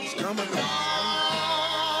Ladies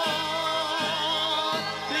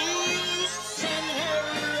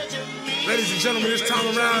and gentlemen, this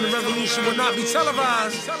time around, the revolution will not be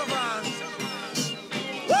televised. Woo!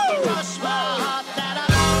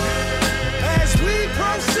 As we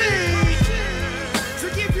proceed to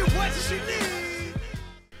give you what you need.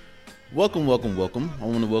 Welcome. I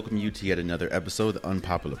want to welcome you to yet another episode of the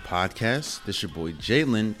Unpopular Podcast. This is your boy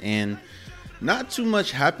Jalen, and not too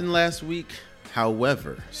much happened last week.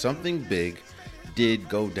 However, something big did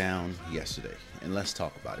go down yesterday, and let's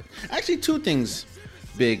talk about it. Actually, two things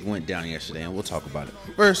big went down yesterday, and we'll talk about it.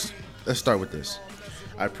 First, let's start with this.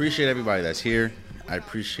 I appreciate everybody that's here. I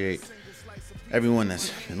appreciate everyone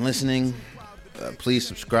that's been listening. Please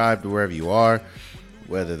subscribe to wherever you are,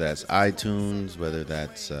 whether that's iTunes, whether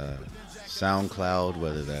that's SoundCloud,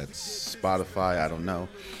 whether that's Spotify, I don't know.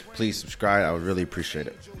 Please subscribe. I would really appreciate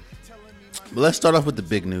it. But let's start off with the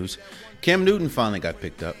big news. Cam Newton finally got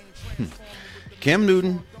picked up. Cam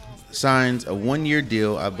Newton signs a one-year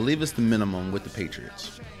deal. I believe it's the minimum with the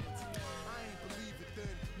Patriots.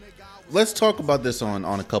 Let's talk about this on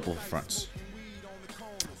a couple of fronts.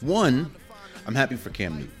 One, I'm happy for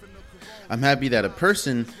Cam Newton. I'm happy that a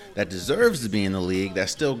person that deserves to be in the league,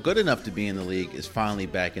 that's still good enough to be in the league, is finally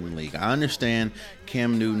back in the league. I understand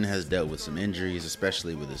Cam Newton has dealt with some injuries,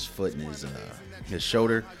 especially with his foot and his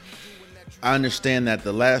shoulder. I understand that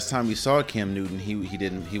the last time we saw Cam Newton,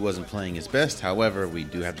 he wasn't playing his best. However, we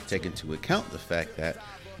do have to take into account the fact that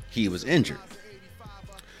he was injured.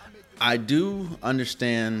 I do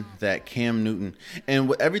understand that Cam Newton, and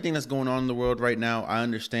with everything that's going on in the world right now, I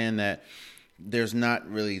understand that there's not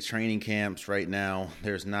really training camps right now.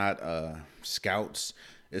 There's not scouts.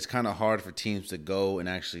 It's kind of hard for teams to go and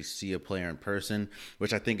actually see a player in person,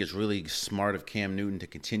 which I think is really smart of Cam Newton to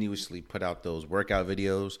continuously put out those workout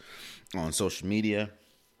videos on social media.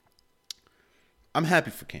 I'm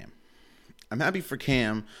happy for Cam. I'm happy for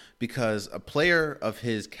Cam because a player of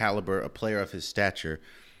his caliber, a player of his stature,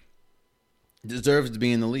 deserves to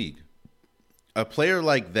be in the league. A player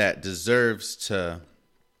like that deserves to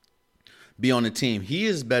be on the team. He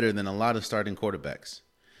is better than a lot of starting quarterbacks.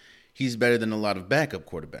 He's better than a lot of backup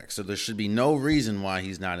quarterbacks. So there should be no reason why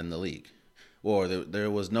he's not in the league. Or there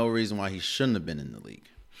was no reason why he shouldn't have been in the league.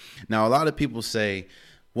 Now, a lot of people say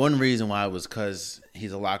one reason why was because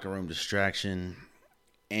he's a locker room distraction.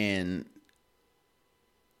 And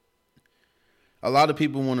a lot of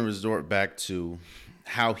people want to resort back to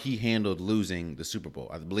how he handled losing the Super Bowl.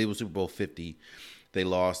 I believe it was Super Bowl 50. They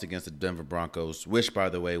lost against the Denver Broncos, which, by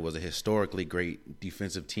the way, was a historically great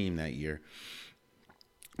defensive team that year.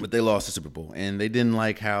 But they lost the Super Bowl, and they didn't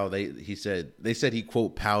like how they said he,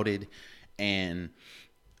 quote, pouted, and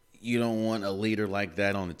you don't want a leader like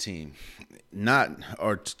that on the team.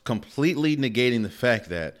 Completely negating the fact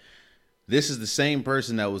that this is the same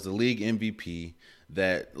person that was the league MVP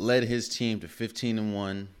that led his team to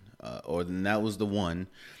 15-1, or that was the one.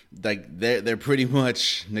 Like they're pretty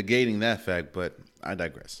much negating that fact, but I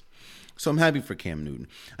digress. So I'm happy for Cam Newton.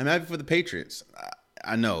 I'm happy for the Patriots.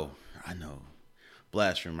 I know.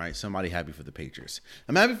 Blasphemy, right? Somebody happy for the Patriots.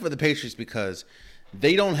 I'm happy for the Patriots because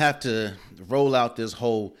they don't have to roll out this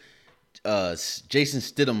whole Jason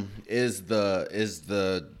Stidham is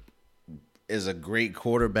a great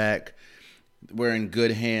quarterback. We're in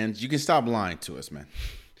good hands. You can stop lying to us, man.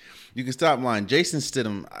 You can stop lying. Jason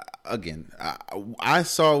Stidham, again, I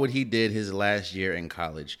saw what he did his last year in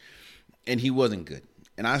college, and he wasn't good.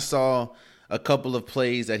 And I saw a couple of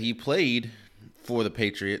plays that he played for the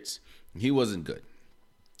Patriots. He wasn't good.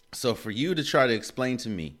 So for you to try to explain to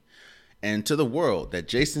me and to the world that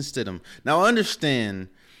Jason Stidham, now I understand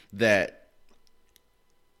that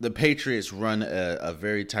the Patriots run a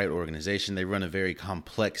very tight organization. They run a very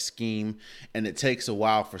complex scheme, and it takes a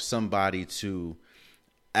while for somebody to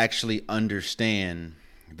actually understand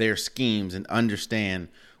their schemes and understand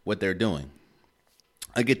what they're doing.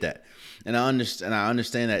 I get that. And I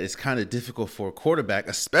understand that it's kind of difficult for a quarterback,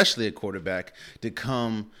 especially a quarterback, to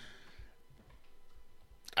come,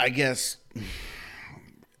 I guess,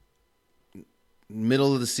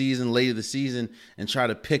 middle of the season, late of the season, and try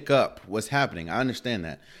to pick up what's happening. I understand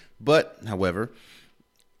that. But, however,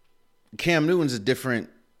 Cam Newton's it's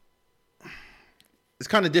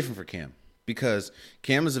kind of different for Cam because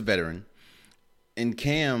Cam is a veteran, and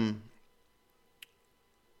Cam,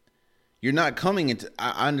 you're not coming into,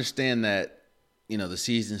 I understand that, the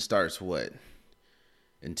season starts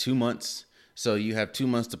in 2 months. So you have 2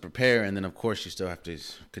 months to prepare, and then, of course, you still have to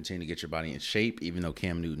continue to get your body in shape, even though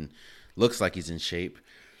Cam Newton looks like he's in shape.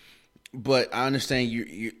 But I understand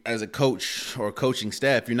you as a coach or coaching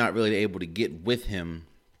staff, you're not really able to get with him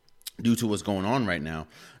due to what's going on right now.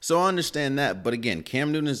 So I understand that. But again,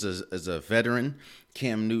 Cam Newton is a veteran.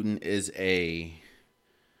 Cam Newton is a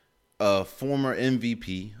former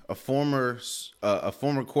MVP, a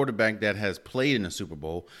former quarterback that has played in the Super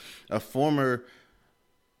Bowl,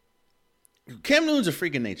 Cam Newton's a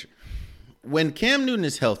freak of nature. When Cam Newton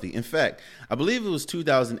is healthy, in fact, I believe it was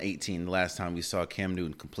 2018 the last time we saw Cam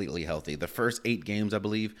Newton completely healthy. The first 8 games, I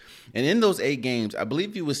believe, and in those 8 games, I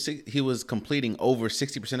believe he was completing over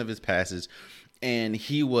 60% of his passes, and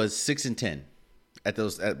he was 6-10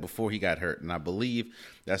 before he got hurt. And I believe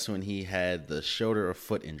that's when he had the shoulder or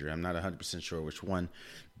foot injury. I'm not 100% sure which one,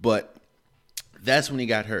 but that's when he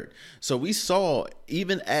got hurt. So we saw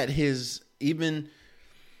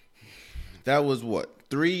that was what?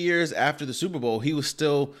 3 years after the Super Bowl, he was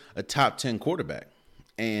still a top 10 quarterback.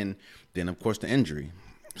 And then, of course, the injury.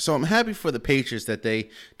 So I'm happy for the Patriots that they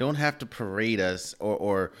don't have to parade us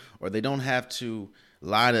or they don't have to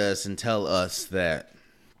lie to us and tell us that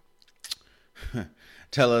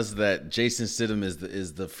Jason Stidham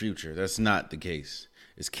is the future. That's not the case.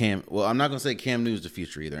 It's Cam. Well, I'm not going to say Cam Newton's the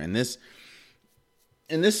future either. And this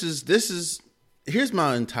is here's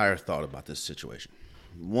my entire thought about this situation.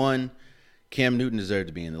 One, Cam Newton deserved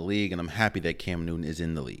to be in the league, and I'm happy that Cam Newton is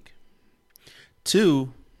in the league.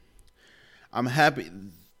 2, I'm happy.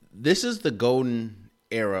 This is the golden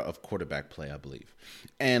era of quarterback play, I believe.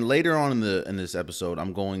 And later on in this episode,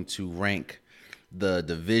 I'm going to rank the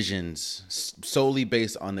divisions solely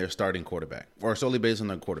based on their starting quarterback, or solely based on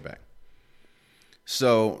their quarterback.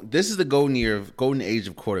 So this is the golden age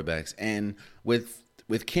of quarterbacks, and with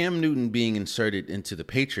Cam Newton being inserted into the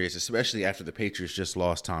Patriots, especially after the Patriots just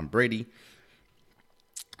lost Tom Brady,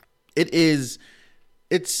 it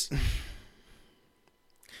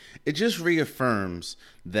just reaffirms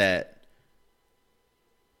that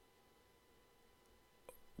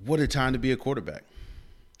what a time to be a quarterback.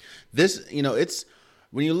 It's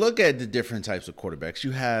when you look at the different types of quarterbacks,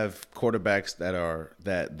 you have quarterbacks that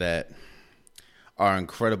are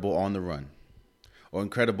incredible on the run or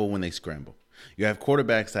incredible when they scramble. You have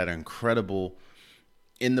quarterbacks that are incredible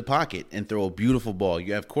in the pocket and throw a beautiful ball.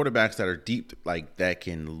 You have quarterbacks that are deep, like that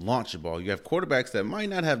can launch a ball. You have quarterbacks that might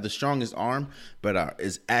not have the strongest arm, but are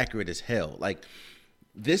as accurate as hell. Like,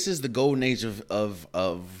 this is the golden age of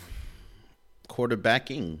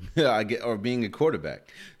quarterbacking, or being a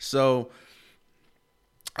quarterback. So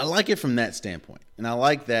I like it from that standpoint. And I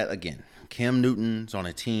like that, again, Cam Newton's on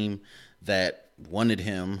a team that wanted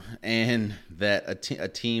him, and that a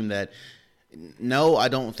team that, no, I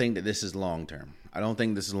don't think that this is long-term. I don't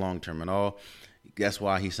think this is long-term at all. That's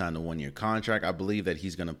why he signed a 1-year contract. I believe that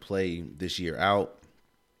he's going to play this year out.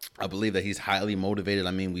 I believe that he's highly motivated.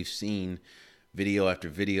 I mean, we've seen video after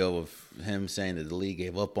video of him saying that the league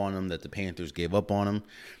gave up on him, that the Panthers gave up on him,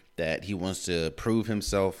 that he wants to prove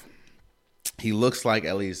himself. He looks like,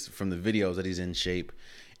 at least from the videos, that he's in shape.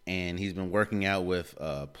 And he's been working out with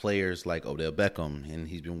players like Odell Beckham, and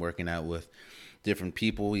he's been working out with different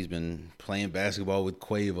people. He's been playing basketball with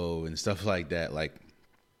Quavo and stuff like that. Like,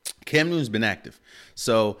 Cam Newton's been active.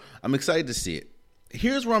 So I'm excited to see it.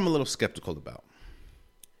 Here's where I'm a little skeptical about.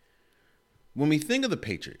 When we think of the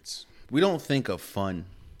Patriots, we don't think of fun.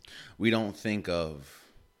 We think of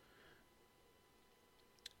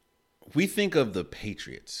the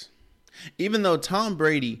Patriots. Even though Tom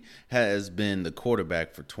Brady has been the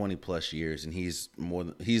quarterback for 20 plus years, and he's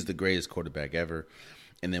the greatest quarterback ever.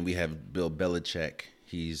 And then we have Bill Belichick.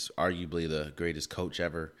 He's arguably the greatest coach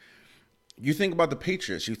ever. You think about the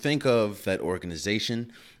Patriots, you think of that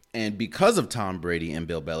organization, and because of Tom Brady and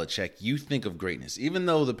Bill Belichick, you think of greatness. Even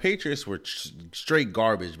though the Patriots were straight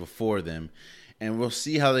garbage before them, and we'll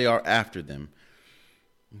see how they are after them.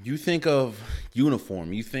 You think of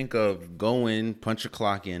uniform. You think of go in, punch your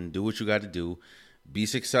clock in, do what you got to do, be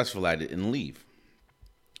successful at it, and leave.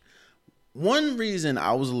 One reason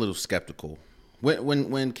I was a little skeptical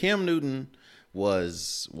when Cam Newton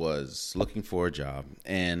was looking for a job,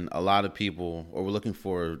 and a lot of people, or were looking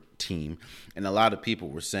for a team, and a lot of people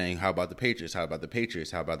were saying, "How about the Patriots? How about the Patriots?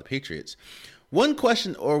 How about the Patriots?" One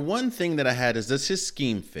question, or one thing that I had is, does his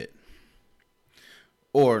scheme fit?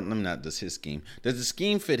 Or, does his scheme. Does the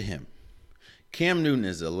scheme fit him? Cam Newton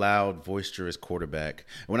is a loud, boisterous quarterback.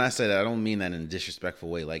 When I say that, I don't mean that in a disrespectful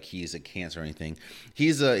way, like he's a cancer or anything.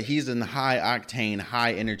 He's a high-octane,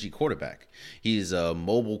 high-energy quarterback. He's a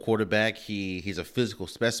mobile quarterback. He's a physical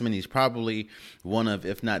specimen. He's probably one of,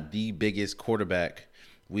 if not the biggest quarterback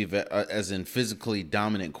as in physically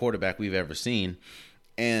dominant quarterback we've ever seen.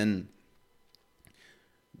 And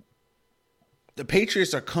the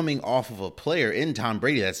Patriots are coming off of a player in Tom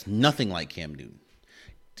Brady that's nothing like Cam Newton.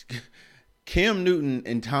 Cam Newton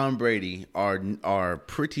and Tom Brady are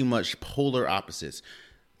pretty much polar opposites.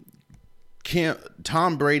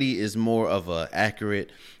 Tom Brady is more of a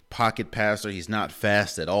accurate pocket passer. He's not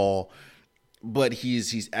fast at all, but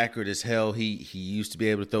he's accurate as hell. He used to be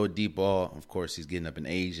able to throw a deep ball. Of course, he's getting up in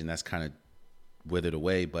age, and that's kind of withered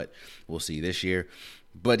away, but we'll see this year.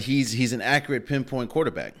 But he's an accurate pinpoint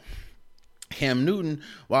quarterback. Cam Newton,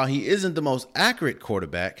 while he isn't the most accurate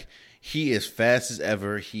quarterback, he is fast as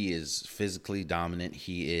ever. He is physically dominant.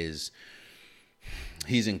 He's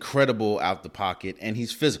incredible out the pocket, and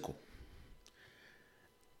he's physical.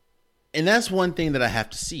 And that's one thing that I have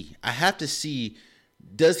to see. I have to see,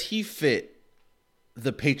 does he fit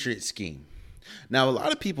the Patriots scheme? Now, a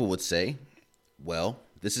lot of people would say, well,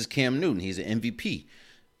 this is Cam Newton. He's an MVP.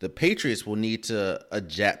 The Patriots will need to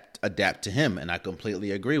adapt to him, and I completely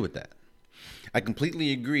agree with that. I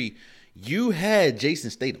completely agree. You had Jason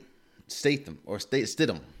Statham.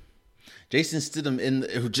 Jason Statham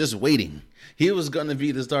just waiting. He was going to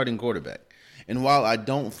be the starting quarterback. And while I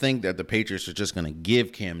don't think that the Patriots are just going to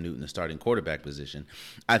give Cam Newton the starting quarterback position,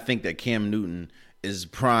 I think that Cam Newton is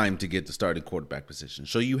primed to get the starting quarterback position.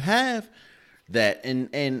 So you have that,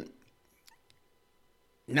 and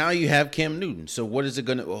now you have Cam Newton. So what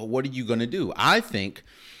are you going to do? I think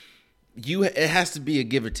it has to be a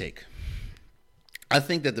give or take. I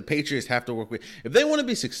think that the Patriots have to work with, if they want to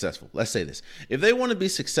be successful, let's say this, if they want to be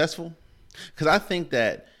successful, because I think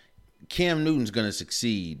that Cam Newton's going to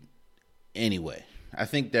succeed anyway. I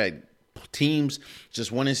think that teams just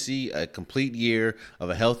want to see a complete year of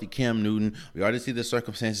a healthy Cam Newton. We already see the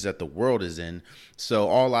circumstances that the world is in, so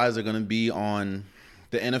all eyes are going to be on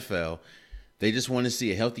the NFL. They just want to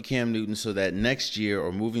see a healthy Cam Newton so that next year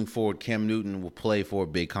or moving forward, Cam Newton will play for a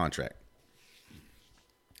big contract.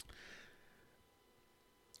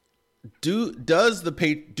 Do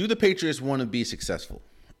the Patriots want to be successful?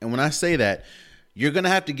 And when I say that, you're going to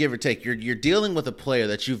have to give or take. You're dealing with a player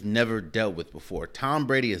that you've never dealt with before. Tom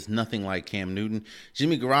Brady is nothing like Cam Newton.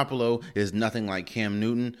 Jimmy Garoppolo is nothing like Cam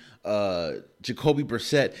Newton. Jacoby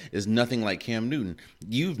Brissett is nothing like Cam Newton.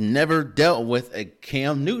 You've never dealt with a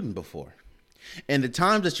Cam Newton before. And the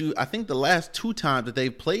times that I think the last 2 times that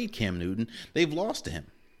they've played Cam Newton, they've lost to him.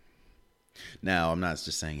 Now, I'm not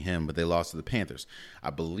just saying him, but they lost to the Panthers, I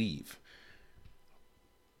believe.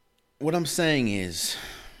 What I'm saying is,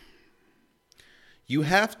 you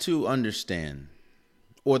have to understand,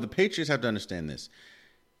 or the Patriots have to understand this.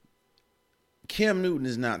 Cam Newton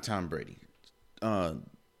is not Tom Brady.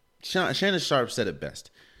 Shannon Sharpe said it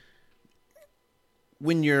best.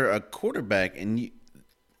 When you're a quarterback Bill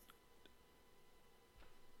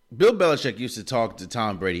Belichick used to talk to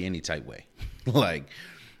Tom Brady any type way. Like,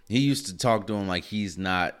 he used to talk to him like he's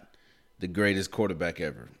not the greatest quarterback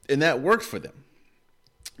ever. And that worked for them.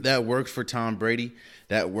 That worked for Tom Brady.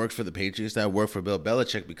 That worked for the Patriots. That worked for Bill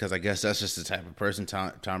Belichick, because I guess that's just the type of person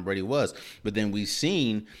Tom Brady was. But then we've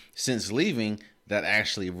seen since leaving that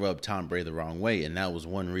actually rubbed Tom Brady the wrong way. And that was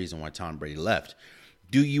one reason why Tom Brady left.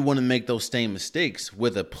 Do you want to make those same mistakes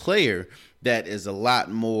with a player that is has a lot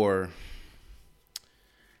more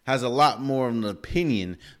of an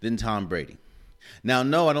opinion than Tom Brady? Now,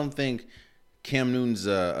 no, I don't think Cam Newton's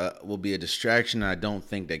will be a distraction. I don't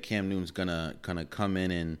think that Cam Newton's gonna come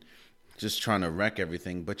in and just trying to wreck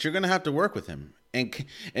everything. But you're gonna have to work with him,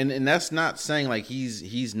 and that's not saying like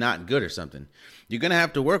he's not good or something. You're gonna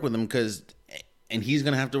have to work with him and he's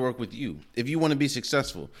gonna have to work with you if you want to be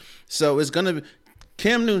successful. So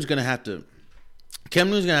Cam Newton's gonna have to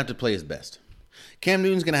play his best. Cam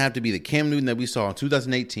Newton's gonna have to be the Cam Newton that we saw in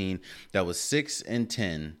 2018, that was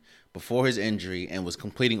 6-10. Before his injury, and was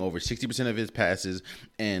completing over 60% of his passes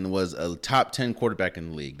and was a top 10 quarterback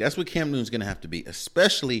in the league. That's what Cam Newton's going to have to be,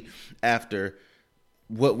 especially after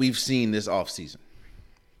what we've seen this offseason.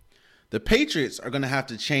 The Patriots are going to have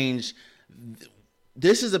to change.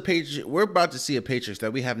 This is we're about to see a Patriots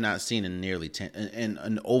that we have not seen in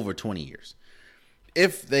in over 20 years.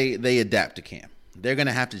 If they adapt to Cam. They're going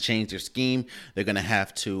to have to change their scheme. They're going to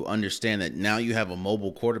have to understand that now you have a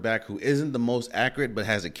mobile quarterback who isn't the most accurate but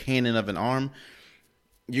has a cannon of an arm.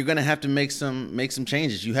 You're going to have to make some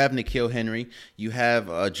changes. You have N'Keal Henry. You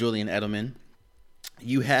have Julian Edelman.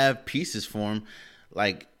 You have pieces for him,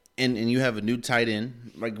 and you have a new tight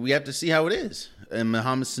end. Like, we have to see how it is. And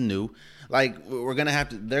Mohamed Sanu. Like,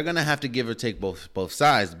 they're gonna have to give or take both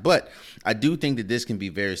sides. But I do think that this can be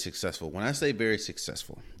very successful. When I say very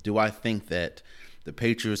successful, do I think that the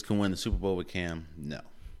Patriots can win the Super Bowl with Cam? No.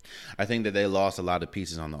 I think that they lost a lot of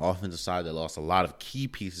pieces on the offensive side. They lost a lot of key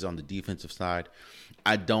pieces on the defensive side.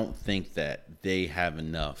 I don't think that they have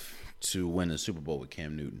enough to win the Super Bowl with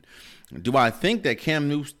Cam Newton. Do I think that Cam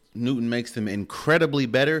Newton makes them incredibly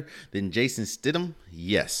better than Jason Stidham?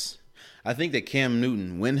 Yes. I think that Cam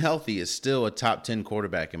Newton, when healthy, is still a top 10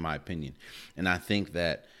 quarterback in my opinion. And I think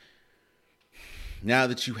that now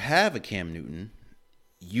that you have a Cam Newton,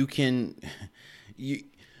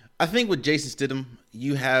 I think with Jason Stidham,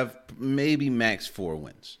 you have maybe max 4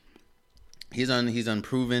 wins. He's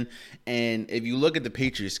unproven. And if you look at the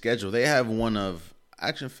Patriots schedule, they have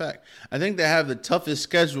I think they have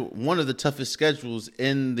one of the toughest schedules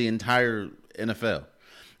in the entire NFL.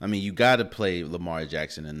 I mean, you got to play Lamar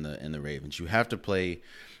Jackson in the Ravens. You have to play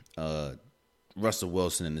Russell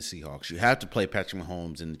Wilson in the Seahawks. You have to play Patrick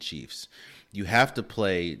Mahomes in the Chiefs. You have to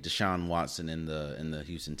play Deshaun Watson in the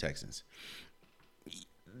Houston Texans.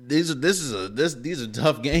 These are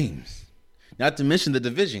tough games, not to mention the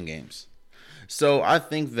division games. So I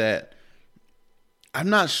think that I'm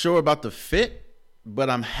not sure about the fit, but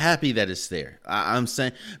I'm happy that it's there. I'm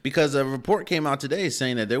saying because a report came out today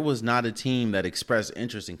saying that there was not a team that expressed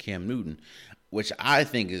interest in Cam Newton, which I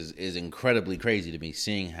think is incredibly crazy to me,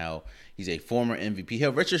 seeing how he's a former MVP.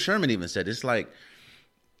 Hell, Richard Sherman even said it's like,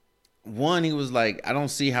 he was like, I don't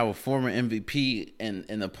see how a former MVP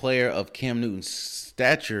and a player of Cam Newton's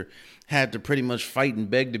stature had to pretty much fight and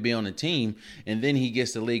beg to be on the team, and then he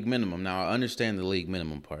gets the league minimum. Now, I understand the league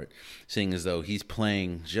minimum part, seeing as though he's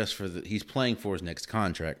playing he's playing for his next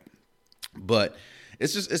contract. But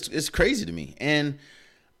it's crazy to me, and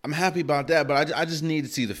I'm happy about that. But I just need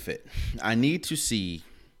to see the fit. I need to see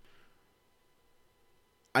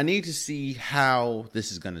how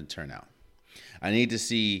this is going to turn out. I need to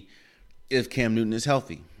see if Cam Newton is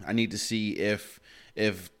healthy. I need to see if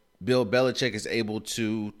Bill Belichick is able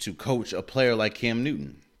to coach a player like Cam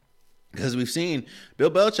Newton. Because we've seen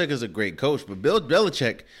Bill Belichick is a great coach, but Bill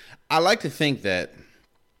Belichick, I like to think that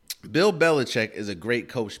Bill Belichick is a great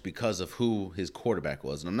coach because of who his quarterback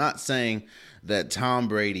was. And I'm not saying that Tom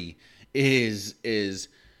Brady is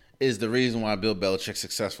the reason why Bill Belichick's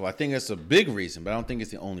successful. I think that's a big reason, but I don't think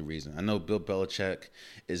it's the only reason. I know Bill Belichick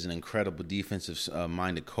is an incredible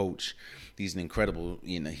defensive-minded coach. He's an incredible,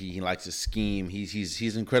 he likes to scheme. He's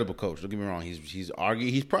an incredible coach. Don't get me wrong.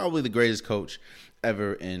 He's probably the greatest coach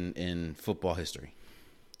ever in football history.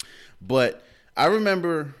 But I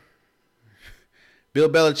remember Bill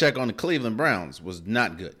Belichick on the Cleveland Browns was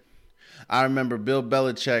not good. I remember Bill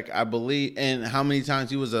Belichick, I believe, and how many times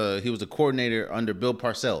he was a coordinator under Bill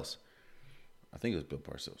Parcells. I think it was Bill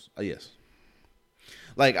Parcells. Oh, yes.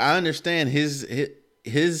 Like, I understand his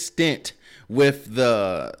stint with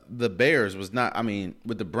the Bears was not,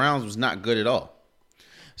 with the Browns was not good at all.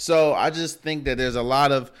 So I just think that there's a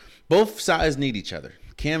lot of, both sides need each other.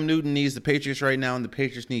 Cam Newton needs the Patriots right now, and the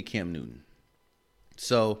Patriots need Cam Newton.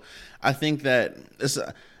 So I think that it's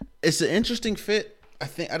an interesting fit.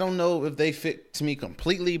 I don't know if they fit to me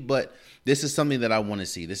completely, but this is something that I want to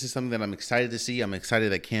see. This is something that I'm excited to see. I'm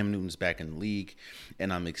excited that Cam Newton's back in the league,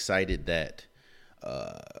 and I'm excited that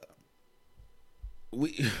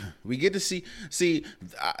we get to see.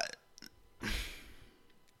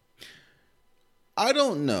 I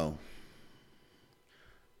don't know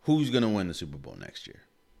who's going to win the Super Bowl next year,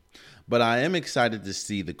 but I am excited to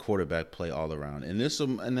see the quarterback play all around.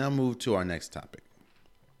 And I'll move to our next topic.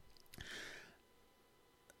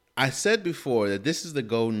 I said before that this is the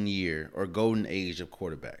golden year or golden age of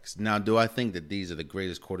quarterbacks. Now, do I think that these are the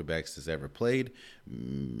greatest quarterbacks that's ever played?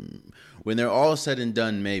 When they're all said and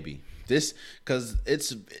done, maybe. Because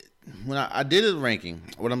when I did a ranking,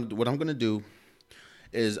 what I'm going to do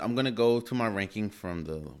is I'm going to go to my ranking from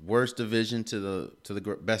the worst division to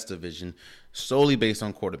the best division solely based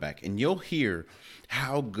on quarterback. And you'll hear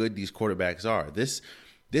how good these quarterbacks are. This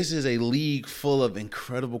is a league full of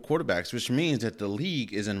incredible quarterbacks, which means that the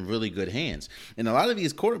league is in really good hands. And a lot of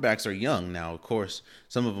these quarterbacks are young. Now, of course,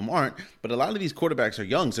 some of them aren't, but a lot of these quarterbacks are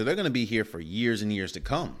young, so they're going to be here for years and years to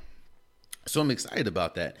come. So I'm excited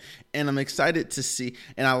about that. And I'm excited to see,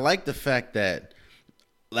 and I like the fact that,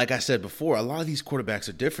 like I said before, a lot of these quarterbacks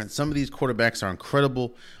are different. Some of these quarterbacks are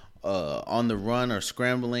incredible on the run or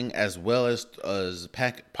scrambling, as well as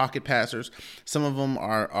pocket passers. Some of them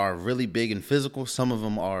are really big and physical. Some of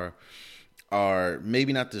them are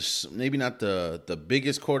maybe not the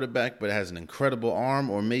biggest quarterback, but has an incredible arm,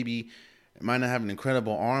 or maybe it might not have an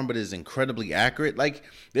incredible arm, but is incredibly accurate. Like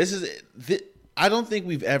I don't think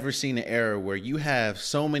we've ever seen an era where you have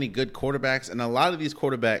so many good quarterbacks, and a lot of these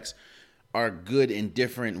quarterbacks are good in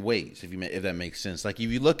different ways, if that makes sense. Like if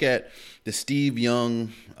you look at the Steve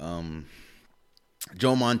Young,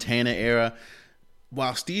 Joe Montana era,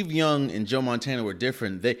 while Steve Young and Joe Montana were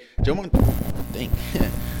different,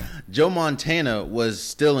 Joe Montana was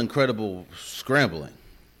still incredible scrambling.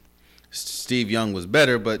 Steve Young was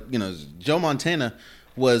better, but Joe Montana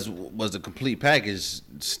was a complete package.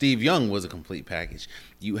 Steve Young was a complete package.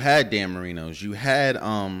 You had Dan Marino's. You had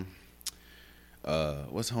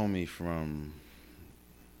what's homie from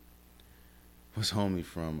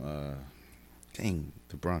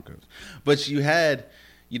the Broncos. But you had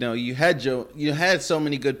Joe. You had so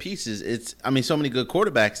many good pieces. So many good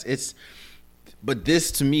quarterbacks. But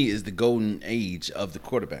this to me is the golden age of the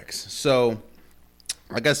quarterbacks. So,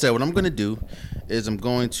 like I said, what I'm going to do is I'm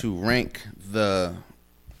going to rank the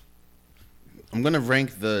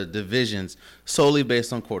divisions solely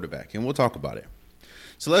based on quarterback, and we'll talk about it.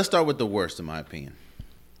 So let's start with the worst, in my opinion.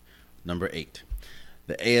 Number 8,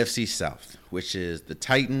 the AFC South, which is the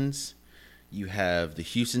Titans. You have the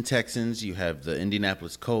Houston Texans. You have the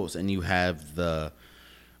Indianapolis Colts, and you have the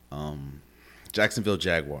Jacksonville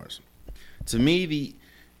Jaguars. To me,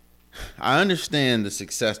 I understand the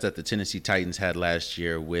success that the Tennessee Titans had last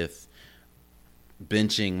year with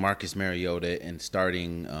benching Marcus Mariota and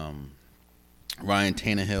starting Ryan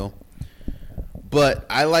Tannehill. But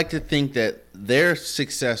I like to think that their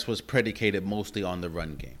success was predicated mostly on the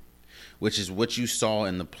run game, which is what you saw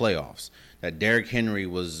in the playoffs. That Derrick Henry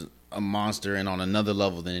was a monster and on another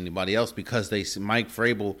level than anybody else because Mike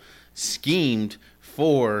Vrabel schemed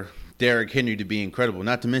for Derrick Henry to be incredible.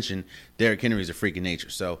 Not to mention, Derrick Henry is a freak of nature.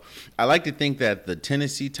 So I like to think that the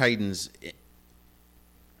Tennessee Titans'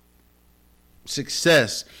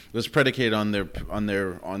 success was predicated on their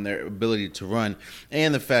ability to run,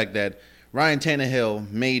 and the fact that Ryan Tannehill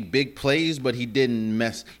made big plays, but he didn't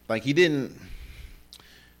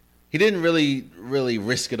he didn't really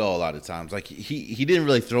risk it all a lot of times. Like he didn't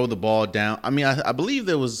really throw the ball down. I mean, I believe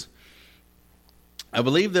there was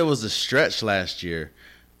a stretch last year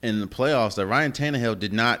in the playoffs that Ryan Tannehill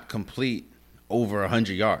did not complete over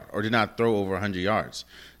 100 yards or did not throw over 100 yards.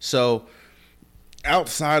 So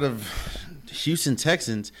outside of Houston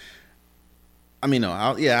Texans,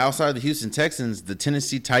 outside of the Houston Texans, the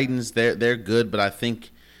Tennessee Titans, they're good, but I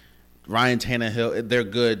think Ryan Tannehill, they're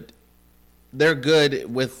good. They're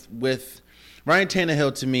good with Ryan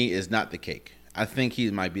Tannehill. To me, is not the cake. I think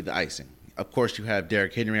he might be the icing. Of course, you have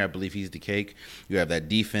Derrick Henry. I believe he's the cake. You have that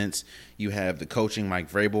defense. You have the coaching,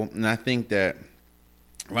 Mike Vrabel, and I think that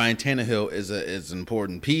Ryan Tannehill is an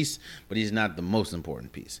important piece, but he's not the most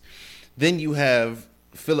important piece. Then you have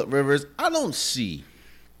Phillip Rivers. I don't see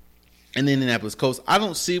in the Indianapolis Colts. I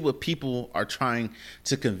don't see what people are trying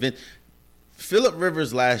to convince. Phillip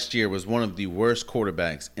Rivers last year was one of the worst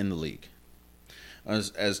quarterbacks in the league.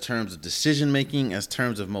 As terms of decision making, as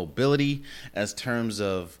terms of mobility, as terms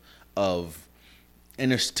of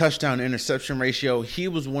touchdown interception ratio, he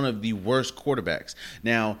was one of the worst quarterbacks.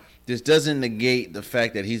 Now, this doesn't negate the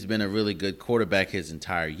fact that he's been a really good quarterback his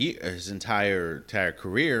entire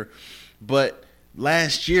career, but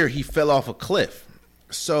last year he fell off a cliff.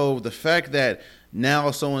 So the fact that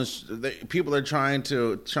now people are trying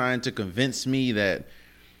to convince me that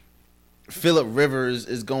Phillip Rivers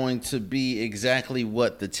is going to be exactly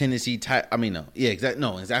what the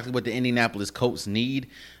exactly what the Indianapolis Colts need.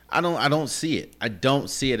 I don't see it. I don't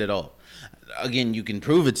see it at all. Again, you can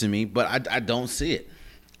prove it to me, but I don't see it.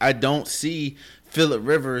 I don't see Phillip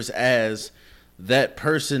Rivers as that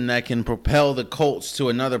person that can propel the Colts to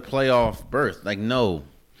another playoff berth. Like, no.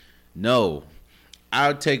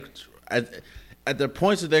 I'll take at the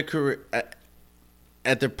points of their career.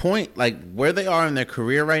 At the point, like where they are in their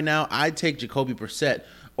career right now, I'd take Jacoby Brissett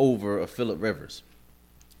over a Phillip Rivers.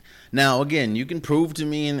 Now, again, you can prove to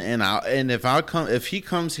me, if he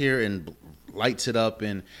comes here and lights it up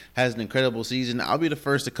and has an incredible season, I'll be the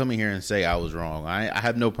first to come in here and say I was wrong. I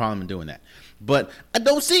have no problem in doing that. But I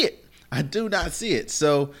don't see it. I do not see it.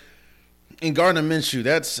 So, in Gardner Minshew,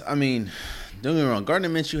 don't get me wrong. Gardner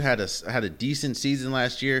Minshew had a decent season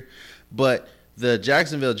last year, but the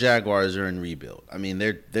Jacksonville Jaguars are in rebuild. I mean,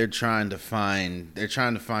 they're trying to find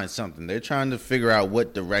something. They're trying to figure out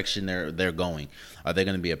what direction they're going. Are they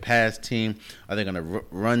going to be a pass team? Are they going to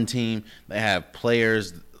run team? They have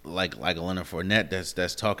players like Leonard Fournette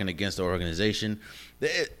that's talking against the organization.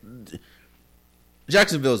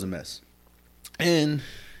 Jacksonville's a mess, and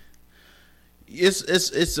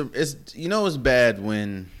it's bad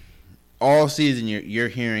when all season you're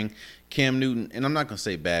hearing Cam Newton, and I'm not going to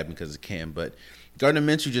say bad because of Cam, but Gardner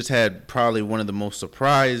Minshew just had probably one of the most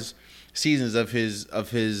surprise seasons of his.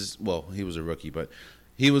 Well, he was a rookie, but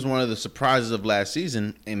he was one of the surprises of last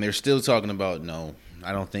season, and they're still talking about no.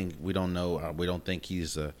 I don't think we don't know. We don't think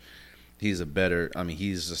he's a better. I mean,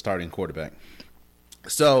 he's a starting quarterback.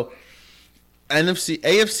 So,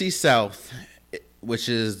 AFC South, which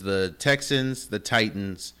is the Texans, the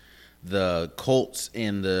Titans, the Colts,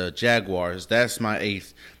 and the Jaguars. That's my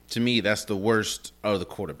 8th. To me, that's the worst of the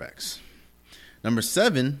quarterbacks. Number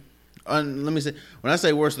 7, let me say, when I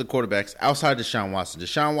say worst of the quarterbacks, outside Deshaun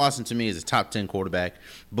Watson to me is a top 10 quarterback.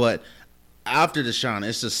 But after Deshaun,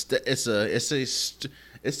 it's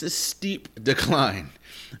a steep decline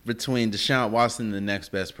between Deshaun Watson and the next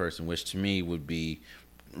best person, which to me would be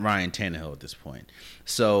Ryan Tannehill at this point.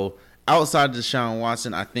 So outside of Deshaun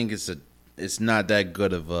Watson, I think it's not that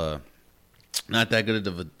good of a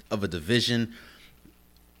division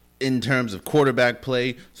in terms of quarterback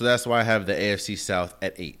play. So that's why I have the AFC South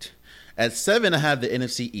at 8. At 7, I have the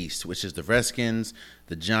NFC East, which is the Redskins,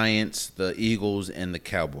 the Giants, the Eagles, and the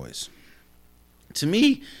Cowboys. To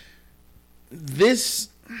me, this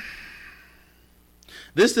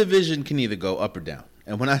division can either go up or down.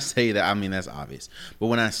 And when I say that, I mean that's obvious. But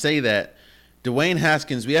when I say that, Dwayne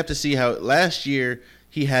Haskins, we have to see how last year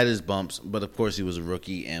he had his bumps, but of course he was a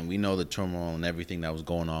rookie, and we know the turmoil and everything that was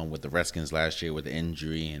going on with the Redskins last year with the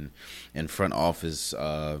injury and front office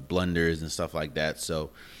blunders and stuff like that. So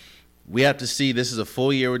we have to see. This is a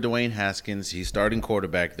full year with Dwayne Haskins. He's starting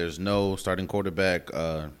quarterback. There's no starting quarterback.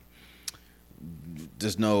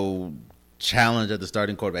 There's no challenge at the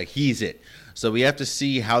starting quarterback. He's it. So we have to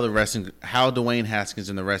see how Dwayne Haskins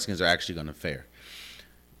and the Redskins are actually going to fare.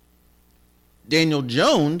 Daniel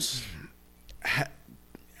Jones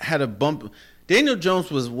had a bump. Daniel Jones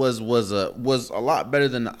was a lot better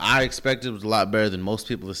than I expected. Was a lot better than most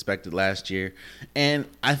people expected last year, and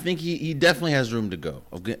I think he definitely has room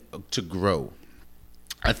to grow.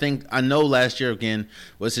 I know last year again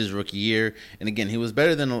was his rookie year, and again he was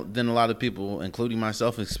better than a lot of people, including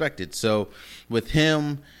myself, expected. So with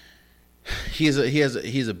him, he's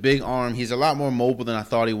a big arm. He's a lot more mobile than I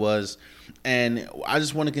thought he was, and I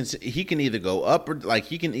just want to consider he can either go up or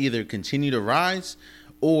he can either continue to rise.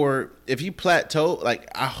 Or if he plateau,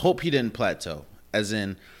 I hope he didn't plateau. As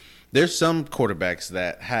in, there's some quarterbacks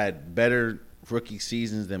that had better rookie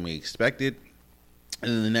seasons than we expected.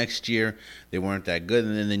 And then the next year, they weren't that good.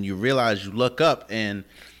 And then you realize, you look up, and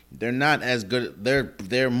they're not as good.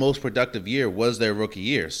 Their most productive year was their rookie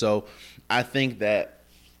year. So I think that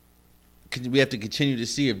we have to continue to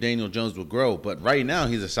see if Daniel Jones will grow. But right now,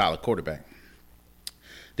 he's a solid quarterback.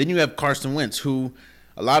 Then you have Carson Wentz, who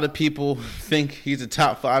a lot of people think he's a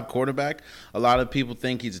top 5 quarterback. A lot of people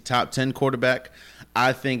think he's a top 10 quarterback.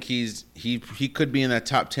 I think he could be in that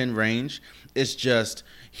top 10 range. It's just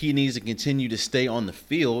he needs to continue to stay on the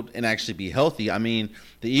field and actually be healthy. I mean,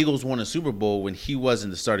 the Eagles won a Super Bowl when he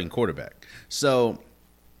wasn't the starting quarterback. So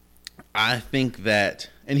I think that,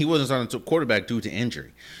 and he wasn't starting quarterback due to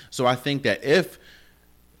injury. So I think that if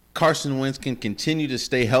Carson Wentz can continue to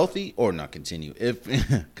stay healthy, or not continue,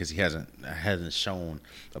 because he hasn't shown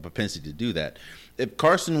a propensity to do that. If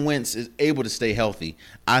Carson Wentz is able to stay healthy,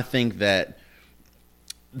 I think that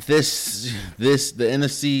the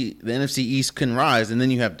NFC East can rise, and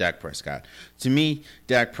then you have Dak Prescott. To me,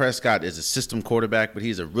 Dak Prescott is a system quarterback, but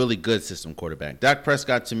he's a really good system quarterback. Dak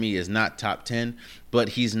Prescott to me is not top 10, but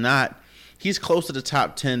he's closer to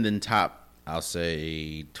top 10 than top, I'll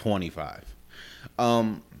say, 25.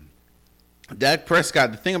 Dak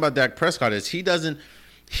Prescott, the thing about Dak Prescott is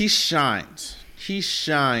he shines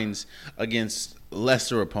against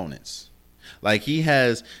lesser opponents. He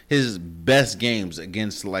has his best games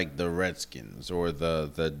against the Redskins or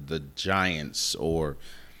the Giants or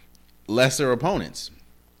lesser opponents.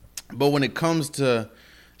 But when it comes to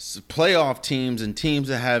playoff teams and teams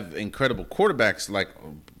that have incredible quarterbacks like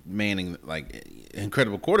Manning,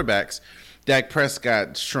 incredible quarterbacks, Dak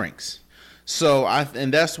Prescott shrinks. So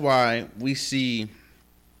and that's why we saw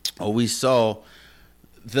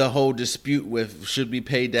the whole dispute with should we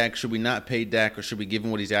pay Dak, should we not pay Dak, or should we give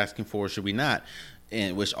him what he's asking for, or should we not,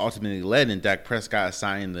 and which ultimately led in Dak Prescott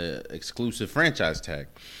signing the exclusive franchise tag.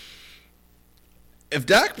 If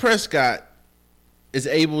Dak Prescott is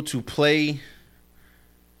able to play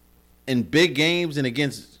in big games and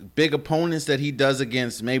against big opponents that he does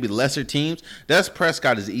against maybe lesser teams, Dak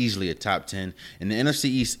Prescott is easily a top 10, and the NFC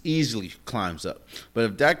East easily climbs up. But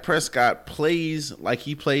if Dak Prescott plays like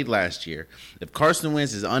he played last year, if Carson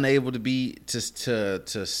Wentz is unable to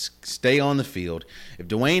stay on the field, if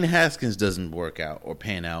Dwayne Haskins doesn't work out or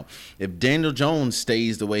pan out, if Daniel Jones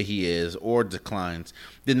stays the way he is or declines,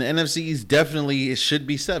 then the NFC East definitely should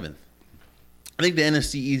be 7th. I think the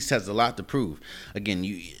NFC East has a lot to prove. Again,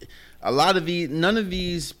 none of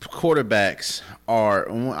these quarterbacks are,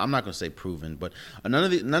 I'm not going to say proven, but none of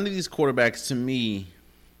these quarterbacks to me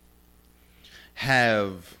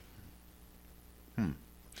have, none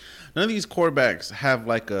of these quarterbacks have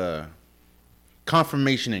a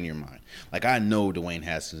confirmation in your mind. I know Dwayne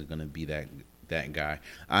Haskins is going to be that guy.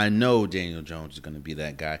 I know Daniel Jones is going to be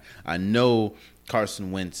that guy. I know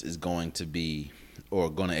Carson Wentz is going to be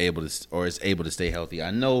is able to stay healthy.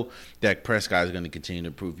 I know Dak Prescott is going to continue to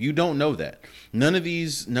improve. You don't know that. None of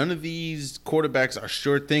these quarterbacks are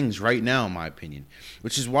sure things right now, in my opinion,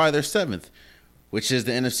 which is why they're 7th, which is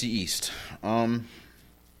the NFC East.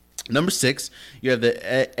 Number 6, you have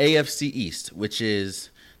the AFC East, which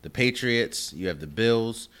is the Patriots. You have the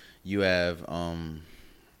Bills. You have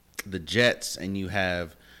the Jets, and you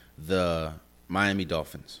have the Miami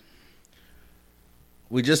Dolphins.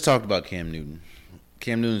 We just talked about Cam Newton.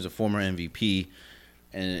 Cam Newton is a former MVP,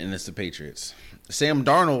 and it's the Patriots. Sam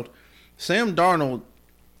Darnold,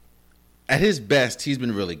 at his best, he's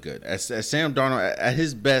been really good. As Sam Darnold, at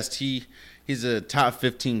his best, he's a top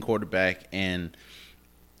 15 quarterback, and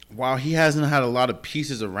while he hasn't had a lot of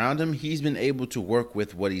pieces around him, he's been able to work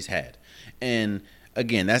with what he's had. And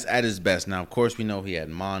again, that's at his best. Now, of course, we know he had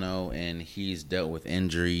mono, and he's dealt with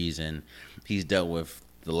injuries, and he's dealt with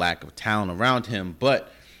the lack of talent around him,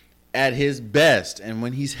 but at his best, and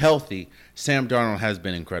when he's healthy, Sam Darnold has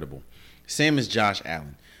been incredible. Same as Josh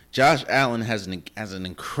Allen. Josh Allen has an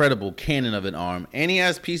incredible cannon of an arm, and he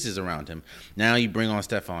has pieces around him. Now you bring on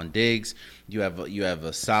Stephon Diggs. You have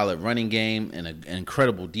a solid running game and an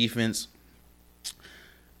incredible defense.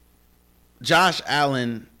 Josh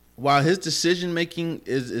Allen, while his decision making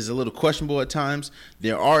is a little questionable at times,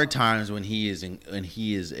 there are times when he is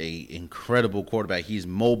a incredible quarterback. He's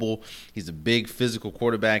mobile. He's a big physical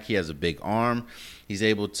quarterback. He has a big arm. He's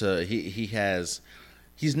able to.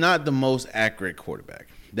 He's not the most accurate quarterback.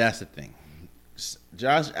 That's the thing.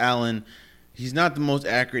 Josh Allen, he's not the most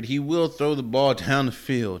accurate. He will throw the ball down the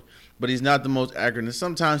field, but he's not the most accurate. And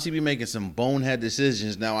sometimes he be making some bonehead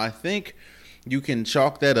decisions. Now I think you can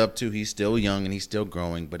chalk that up to he's still young and he's still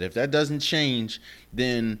growing. But if that doesn't change,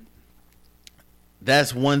 then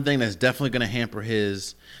that's one thing that's definitely going to hamper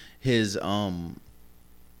his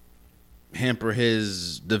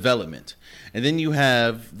development. And then you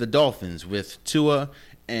have the Dolphins with Tua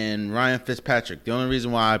and Ryan Fitzpatrick. The only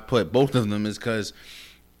reason why I put both of them is because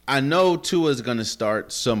I know Tua is going to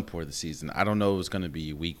start some part of the season. I don't know if it's going to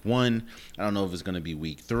be week 1. I don't know if it's going to be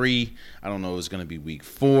week 3. I don't know if it's going to be week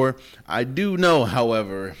 4. I do know,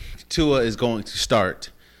 however, Tua is going to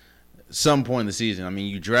start some point in the season. I mean,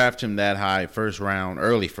 you draft him that high,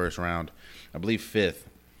 early first round, I believe 5th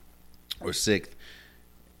or 6th.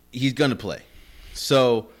 He's going to play.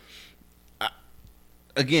 So,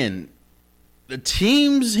 again, the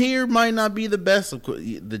teams here might not be the best.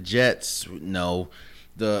 The Jets, no.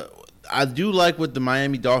 I do like what the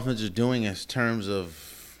Miami Dolphins are doing in terms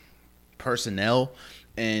of personnel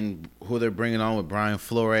and who they're bringing on with Brian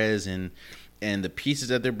Flores and the pieces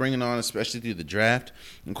that they're bringing on, especially through the draft.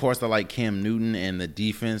 Of course, I like Cam Newton and the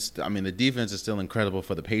defense. I mean, the defense is still incredible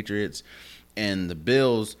for the Patriots, and the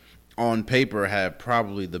Bills on paper have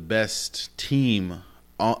probably the best team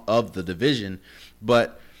of the division.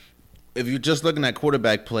 But if you're just looking at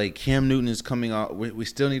quarterback play, Cam Newton is coming out. We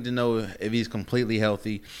still need to know if he's completely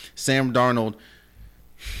healthy. Sam Darnold,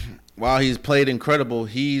 while he's played incredible,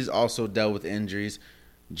 he's also dealt with injuries.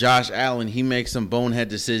 Josh Allen, he makes some bonehead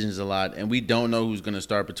decisions a lot, and we don't know who's going to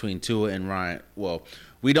start between Tua and Ryan. Well,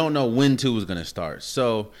 we don't know when Tua is going to start.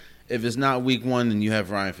 So if it's not week 1, then you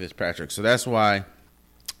have Ryan Fitzpatrick. So that's why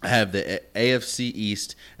I have the AFC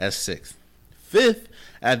East as 6th. 5th,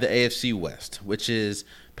 I have the AFC West, which is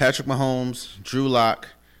Patrick Mahomes, Drew Lock,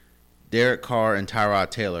 Derek Carr, and Tyrod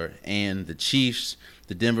Taylor, and the Chiefs,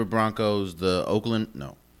 the Denver Broncos, the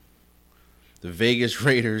Vegas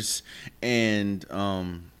Raiders, and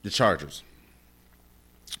the Chargers.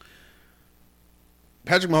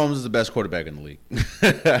 Patrick Mahomes is the best quarterback in the league.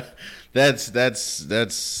 That's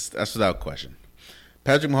without question.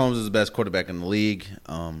 Patrick Mahomes is the best quarterback in the league.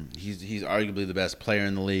 He's arguably the best player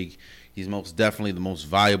in the league. He's most definitely the most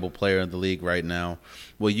valuable player in the league right now.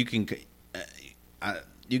 Well, you can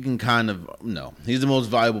kind of no. He's the most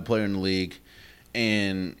valuable player in the league,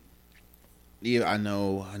 and yeah, I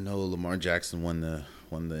know Lamar Jackson won the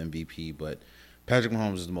MVP, but Patrick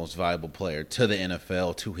Mahomes is the most valuable player to the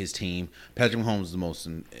NFL, to his team. Patrick Mahomes is the most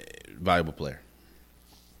valuable player.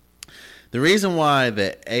 The reason why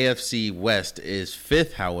the AFC West is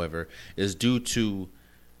 5th, however, is due to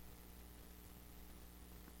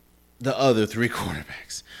the other 3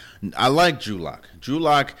 quarterbacks. I like Drew Lock. Drew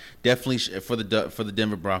Lock definitely for the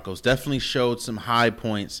Denver Broncos definitely showed some high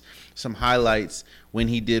points, some highlights when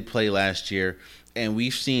he did play last year. And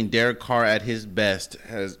we've seen Derek Carr at his best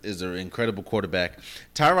is an incredible quarterback.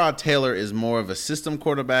 Tyrod Taylor is more of a system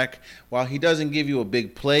quarterback. While he doesn't give you a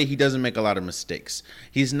big play, he doesn't make a lot of mistakes.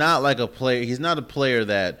 He's not like a player. He's not a player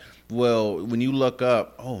that Well, when you look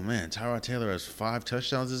up, oh man, Tyrod Taylor has 5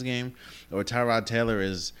 touchdowns this game, or Tyrod Taylor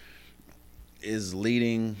is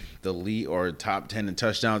leading the league or top 10 in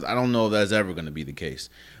touchdowns. I don't know if that's ever going to be the case.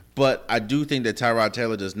 But I do think that Tyrod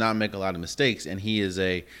Taylor does not make a lot of mistakes, and he's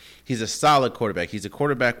a solid quarterback. He's a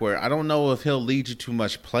quarterback where I don't know if he'll lead you to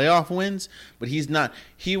much playoff wins, but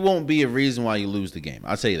he won't be a reason why you lose the game.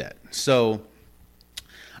 I'll tell you that. So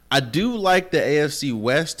I do like the AFC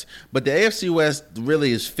West, but the AFC West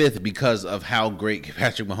really is 5th because of how great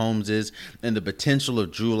Patrick Mahomes is and the potential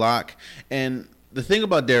of Drew Lock. And the thing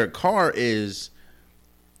about Derek Carr is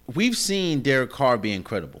we've seen Derek Carr be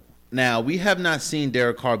incredible. Now, we have not seen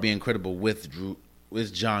Derek Carr be incredible with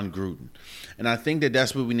John Gruden. And I think that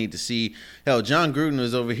that's what we need to see. Hell, John Gruden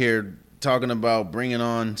was over here talking about bringing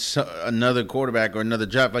on another quarterback or another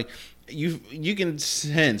job. Like, you can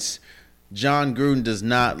sense John Gruden does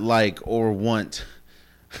not like or want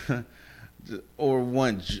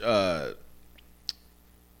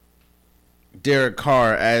Derek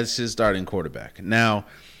Carr as his starting quarterback. Now,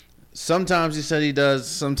 sometimes he said he does,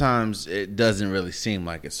 sometimes it doesn't really seem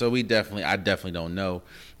like it. So I definitely don't know.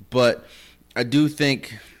 But I do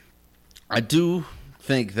think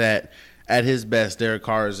that at his best, Derek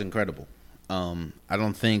Carr is incredible. I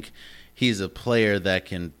don't think he's a player that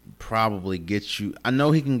can probably get you. I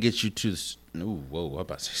know he can get you to the. I'm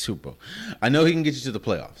about to say Super Bowl. I know he can get you to the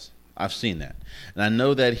playoffs. I've seen that, and I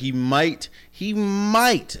know that he might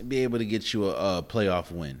be able to get you a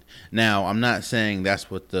playoff win. Now, I'm not saying that's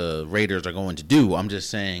what the Raiders are going to do. I'm just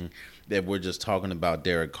saying that we're just talking about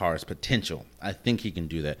Derek Carr's potential. I think he can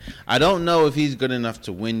do that. I don't know if he's good enough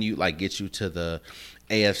to win you, like get you to the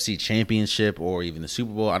AFC Championship or even the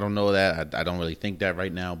Super Bowl. I don't know that. I don't really think that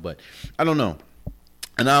right now, but I don't know.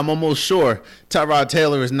 And I'm almost sure Tyrod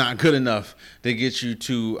Taylor is not good enough to get you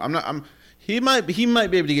to. He might be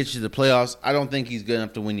able to get you to the playoffs. I don't think he's good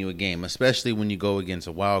enough to win you a game, especially when you go against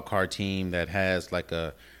a wild card team that has like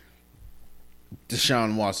a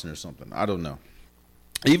Deshaun Watson or something. I don't know.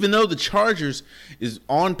 Even though the Chargers is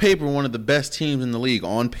on paper one of the best teams in the league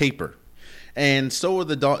on paper, and so are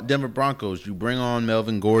the Denver Broncos. You bring on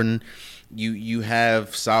Melvin Gordon, you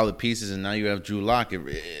have solid pieces, and now you have Drew Lock.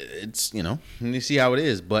 It's you see how it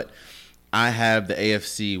is. But I have the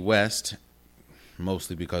AFC West,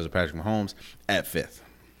 mostly because of Patrick Mahomes, at 5th.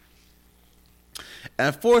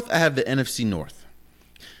 At 4th, I have the NFC North,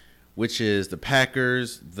 which is the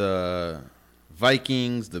Packers, the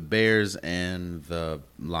Vikings, the Bears, and the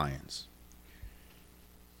Lions.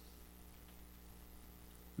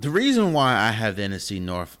 The reason why I have the NFC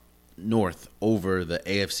North over the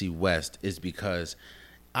AFC West is because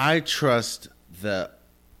I trust the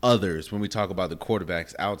others when we talk about the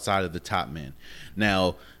quarterbacks outside of the top men.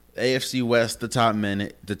 Now, AFC West, the top man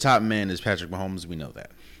is Patrick Mahomes. We know that.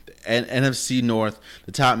 And NFC North,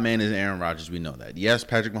 the top man is Aaron Rodgers. We know that. Yes,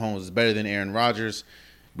 Patrick Mahomes is better than Aaron Rodgers.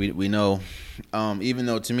 We know. Even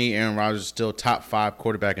though to me, Aaron Rodgers is still top 5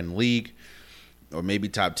 quarterback in the league, or maybe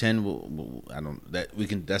top 10.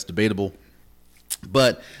 That's debatable.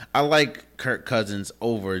 But I like Kirk Cousins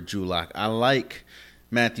over Drew Lock. I like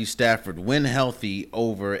Matthew Stafford when healthy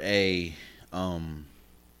over a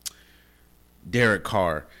Derek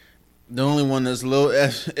Carr. The only one that's a little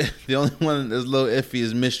iffy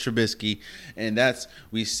is Mitch Trubisky, and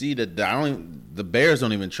we see that the Bears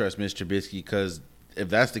don't even trust Mitch Trubisky, because if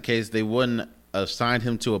that's the case, they wouldn't have signed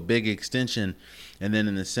him to a big extension, and then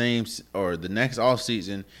in the next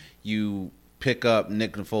offseason, you pick up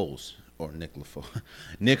Nick Foles.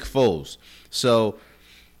 So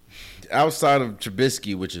outside of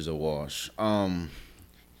Trubisky, which is a wash,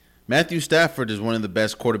 Matthew Stafford is one of the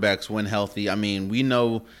best quarterbacks when healthy. I mean, we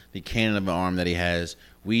know the cannon of an arm that he has.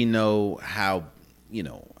 We know how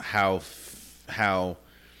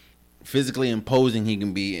physically imposing he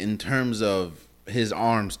can be in terms of his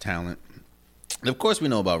arms talent. And of course, we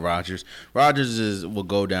know about Rodgers. Rodgers will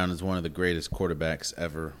go down as one of the greatest quarterbacks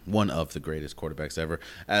ever,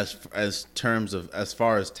 as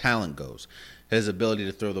far as talent goes. His ability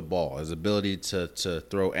to throw the ball, his ability to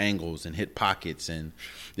throw angles and hit pockets and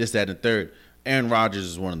this, that, and the third. Aaron Rodgers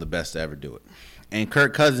is one of the best to ever do it. And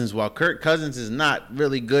Kirk Cousins, while Kirk Cousins is not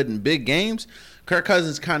really good in big games, Kirk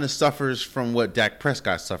Cousins kind of suffers from what Dak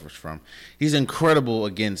Prescott suffers from. He's incredible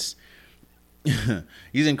against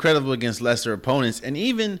lesser opponents, and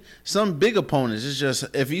even some big opponents. It's just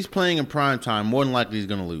if he's playing in prime time, more than likely he's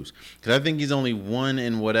going to lose, because I think he's only 1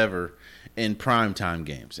 in whatever in primetime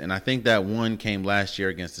games. And I think that one came last year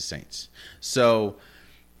against the Saints. So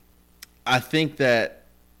I think that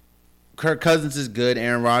Kirk Cousins is good.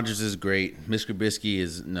 Aaron Rodgers is great. Mitch Trubisky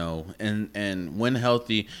is no. And when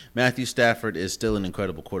healthy, Matthew Stafford is still an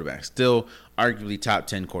incredible quarterback. Still arguably top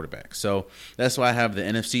 10 quarterback. So that's why I have the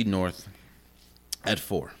NFC North at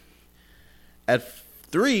 4. At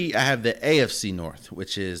 3, I have the AFC North,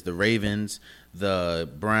 which is the Ravens, the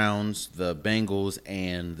Browns, the Bengals,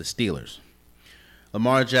 and the Steelers.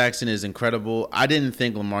 Lamar Jackson is incredible. I didn't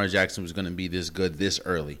think Lamar Jackson was going to be this good this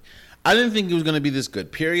early. I didn't think he was going to be this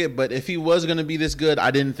good, period. But if he was going to be this good, I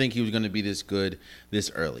didn't think he was going to be this good this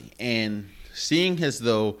early. And seeing as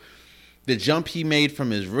though the jump he made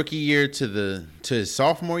from his rookie year to his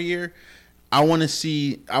sophomore year, I'm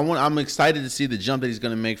excited to see the jump that he's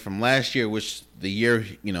going to make from last year, which the year,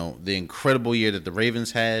 the incredible year that the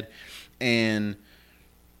Ravens had, and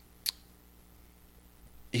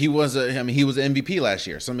he was an MVP last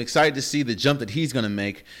year. So I'm excited to see the jump that he's going to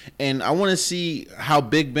make. And I want to see how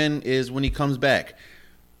Big Ben is when he comes back.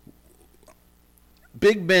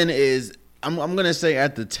 Big Ben is, I'm going to say,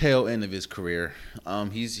 at the tail end of his career.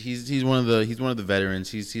 He's one of the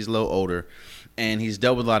veterans. He's a little older, and he's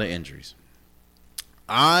dealt with a lot of injuries.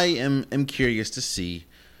 I am curious to see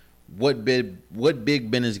what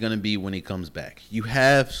Big Ben is going to be when he comes back. You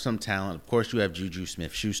have some talent. Of course, you have Juju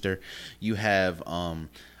Smith-Schuster. You have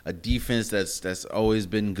a defense that's always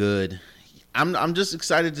been good. I'm just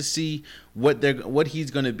excited to see what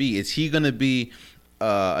he's going to be. Is he going to be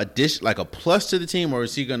like a plus to the team, or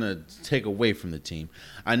is he going to take away from the team?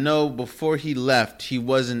 I know before he left, he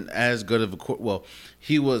wasn't as good of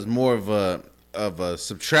he was more of a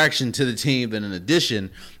subtraction to the team than an addition,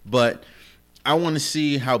 but I want to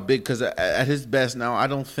see how big, because at his best now, I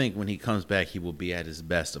don't think when he comes back he will be at his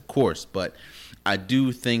best, of course, but I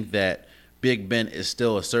do think that Big Ben is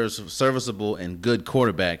still a serviceable and good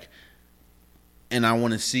quarterback, and I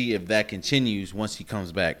want to see if that continues once he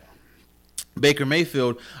comes back. Baker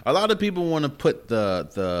Mayfield, a lot of people want to put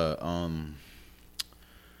the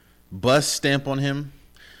bust stamp on him,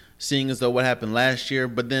 seeing as though what happened last year,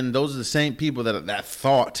 but then those are the same people that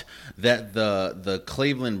thought that the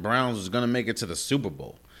Cleveland Browns was going to make it to the Super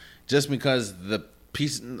Bowl. Just because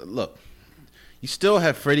look, you still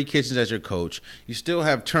have Freddie Kitchens as your coach, you still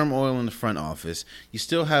have turmoil in the front office, you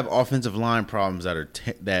still have offensive line problems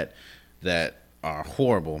that are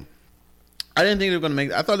horrible. I didn't think they were going to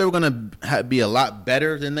make. I thought they were going to be a lot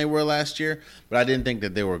better than they were last year, but I didn't think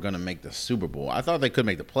that they were going to make the Super Bowl. I thought they could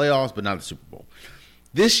make the playoffs, but not the Super Bowl.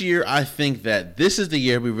 This year, I think that this is the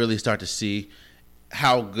year we really start to see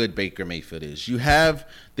how good Baker Mayfield is. You have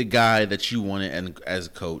the guy that you wanted as a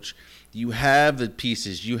coach. You have the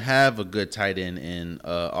pieces. You have a good tight end in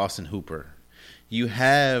Austin Hooper. You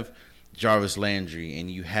have Jarvis Landry,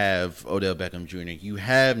 and you have Odell Beckham Jr. You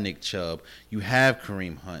have Nick Chubb. You have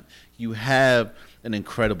Kareem Hunt. You have an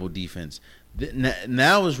incredible defense.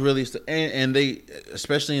 Now is really and they,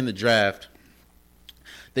 especially in the draft,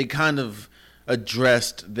 they kind of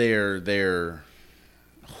addressed their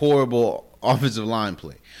horrible offensive line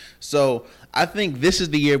play. So I think this is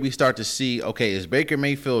the year we start to see, okay, is Baker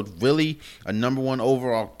Mayfield really a number 1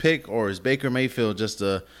 overall pick, or is Baker Mayfield just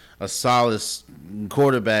a solid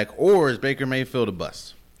quarterback, or is Baker Mayfield a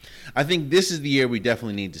bust? I think this is the year we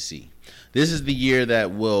definitely need to see. This is the year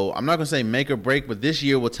that will, I'm not going to say make or break, but this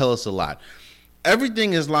year will tell us a lot.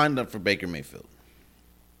 Everything is lined up for Baker Mayfield.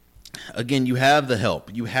 Again, you have the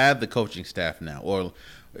help. You have the coaching staff now, or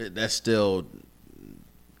that's still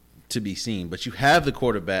to be seen. But you have the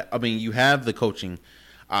quarterback. You have the coaching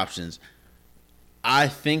options. I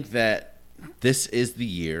think that this is the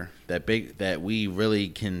year that we really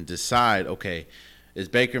can decide, okay, is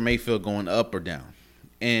Baker Mayfield going up or down?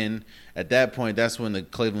 And at that point, that's when the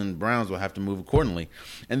Cleveland Browns will have to move accordingly.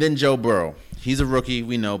 And then Joe Burrow. He's a rookie,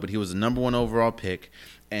 we know, but he was the number 1 overall pick.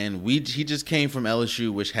 And he just came from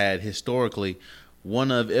LSU, which had historically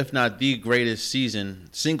one of, if not the greatest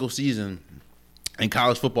single season in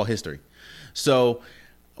college football history. So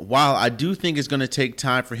while I do think it's going to take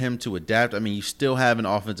time for him to adapt, you still have an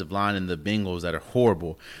offensive line in the Bengals that are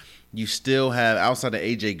horrible. You still have, outside of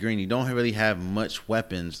A.J. Green, you don't really have much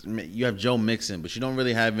weapons. You have Joe Mixon, but you don't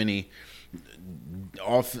really have any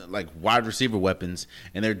wide receiver weapons,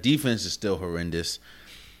 and their defense is still horrendous.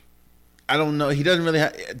 I don't know. He doesn't really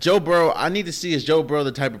have Joe Burrow. I need to see, is Joe Burrow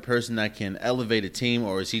the type of person that can elevate a team,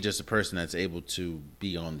 or is he just a person that's able to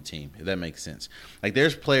be on the team? If that makes sense.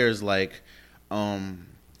 There's players like Russell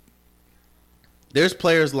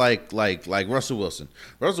Wilson.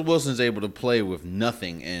 Russell Wilson is able to play with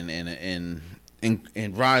nothing and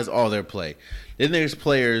rise all their play. Then there's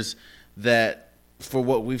players that, for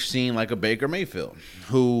what we've seen, like a Baker Mayfield,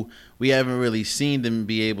 who we haven't really seen them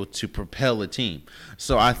be able to propel a team.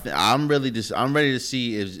 So I'm ready to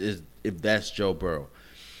see if that's Joe Burrow.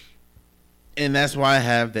 And that's why I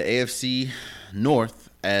have the AFC North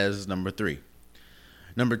as number 3.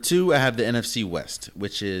 Number 2, I have the NFC West,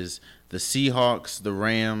 which is the Seahawks, the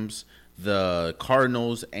Rams, the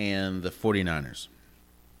Cardinals, and the 49ers.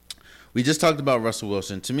 We just talked about Russell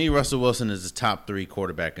Wilson. To me, Russell Wilson is the top 3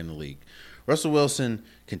 quarterback in the league. Russell Wilson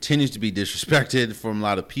continues to be disrespected from a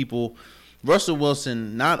lot of people. Russell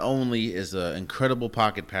Wilson not only is an incredible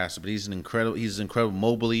pocket passer, but he's incredible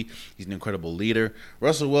mobility. He's an incredible leader.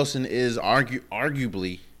 Russell Wilson is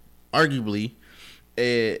arguably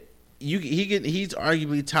he's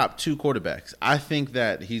arguably top 2 quarterbacks. I think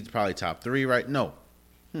that he's probably top 3, right? No.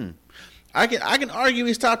 I can argue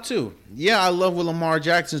he's top 2. Yeah, I love what Lamar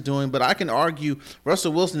Jackson's doing, but I can argue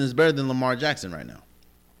Russell Wilson is better than Lamar Jackson right now.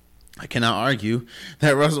 I cannot argue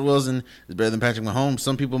that Russell Wilson is better than Patrick Mahomes.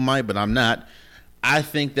 Some people might, but I'm not. I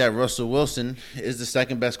think that Russell Wilson is the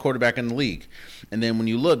second best quarterback in the league. And then when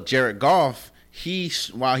you look, Jared Goff,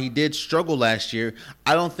 while he did struggle last year,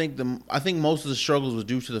 I think most of the struggles was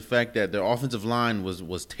due to the fact that their offensive line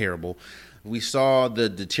was terrible. We saw the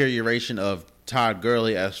deterioration of Todd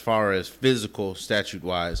Gurley as far as physical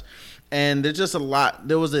statute-wise. And there was a lot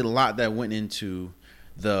that went into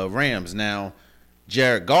the Rams. Now,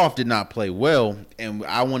 Jared Goff did not play well, and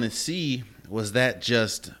I want to see, was that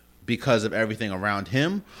just because of everything around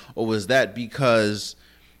him, or was that because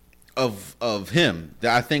of him?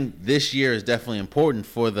 I think this year is definitely important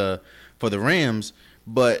for the Rams,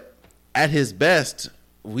 but at his best,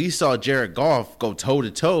 we saw Jared Goff go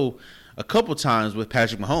toe-to-toe a couple times with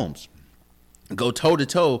Patrick Mahomes. Go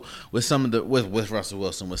toe-to-toe with with Russell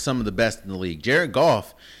Wilson, with some of the best in the league. Jared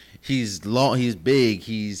Goff, he's long, he's big,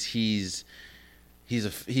 he's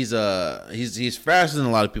faster than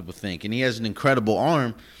a lot of people think, and he has an incredible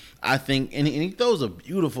arm. I think, and he throws a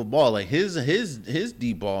beautiful ball. Like his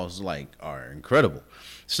deep balls are incredible.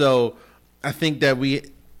 So I think that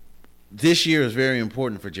this year is very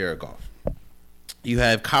important for Jared Goff. You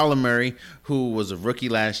have Kyler Murray, who was a rookie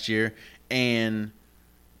last year and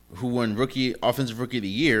who won offensive rookie of the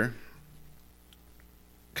year.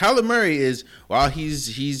 Kyler Murray is, while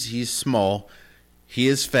he's small, he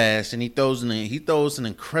is fast, and he throws an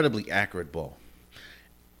incredibly accurate ball.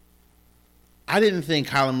 I didn't think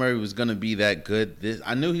Kyler Murray was going to be that good.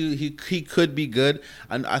 I knew he could be good.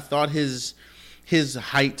 I thought his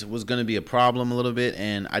height was going to be a problem a little bit,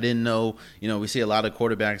 and I didn't know. We see a lot of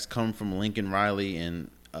quarterbacks come from Lincoln Riley and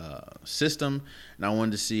system, and I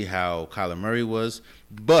wanted to see how Kyler Murray was.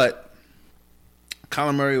 But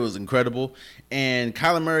Kyler Murray was incredible, and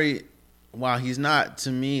Kyler Murray, while he's not, to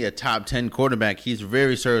me, a top 10 quarterback, he's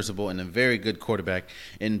very serviceable and a very good quarterback,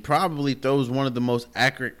 and probably throws one of the most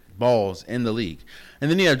accurate balls in the league.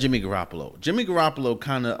 And then you have Jimmy Garoppolo. Jimmy Garoppolo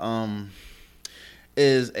kind of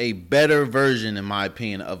is a better version, in my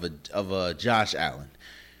opinion, of a Josh Allen.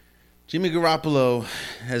 Jimmy Garoppolo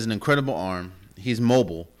has an incredible arm. He's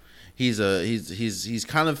mobile. He's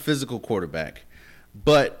kind of physical quarterback,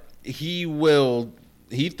 but he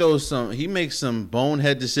makes some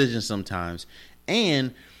bonehead decisions sometimes,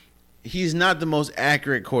 and he's not the most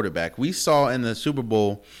accurate quarterback. We saw in the Super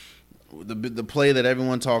Bowl the play that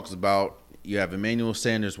everyone talks about. You have Emmanuel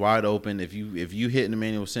Sanders wide open. If you hit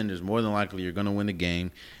Emmanuel Sanders, more than likely you're going to win the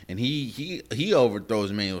game. And he overthrows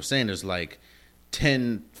Emmanuel Sanders like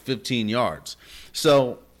 10, 15 yards.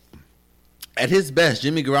 So at his best,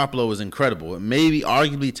 Jimmy Garoppolo was incredible. Maybe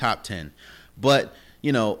arguably top 10. But,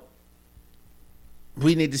 we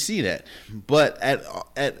need to see that. But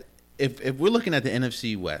if we're looking at the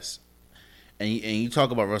NFC West, and you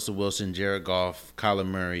talk about Russell Wilson, Jared Goff, Kyler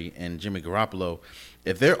Murray, and Jimmy Garoppolo,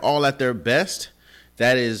 if they're all at their best,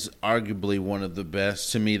 that is arguably one of the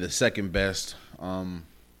best. To me, the second best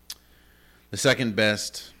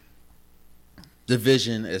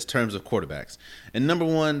division in terms of quarterbacks. And number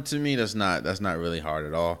one, to me, that's not really hard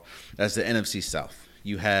at all. That's the NFC South.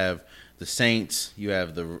 You have the Saints, you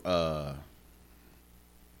have the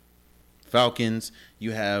Falcons,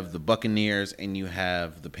 you have the Buccaneers, and you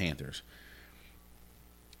have the Panthers.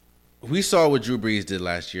 We saw what Drew Brees did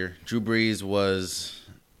last year. Drew Brees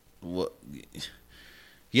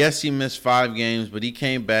yes, he missed 5 games, but he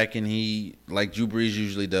came back and he, like Drew Brees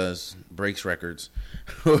usually does, breaks records.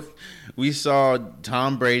 We saw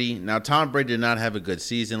Tom Brady. Now, Tom Brady did not have a good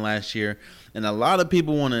season last year, and a lot of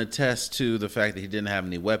people want to attest to the fact that he didn't have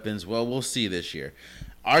any weapons. Well, we'll see this year.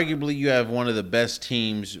 Arguably, you have one of the best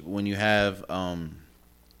teams when you have You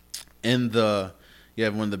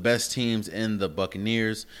have one of the best teams in the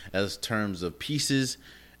Buccaneers as terms of pieces.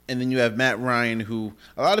 And then you have Matt Ryan, who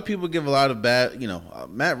a lot of people give a lot of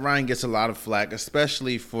Matt Ryan gets a lot of flack,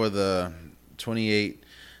 especially for the 28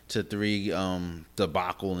 3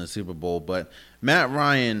 debacle in the Super Bowl, but Matt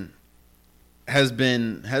Ryan has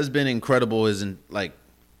been incredible. Like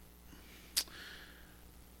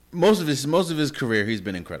most of his career, he's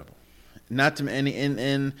been incredible. Not to any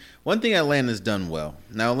and one thing Atlanta's done well.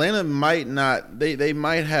 Now Atlanta might not they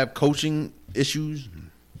might have coaching issues.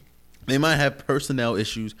 They might have personnel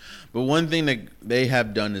issues, but one thing that they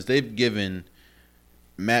have done is they've given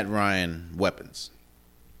Matt Ryan weapons.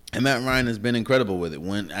 And Matt Ryan has been incredible with it.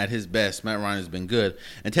 When at his best, Matt Ryan has been good.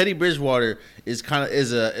 And Teddy Bridgewater is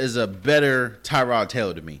a better Tyrod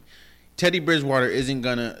Taylor to me. Teddy Bridgewater isn't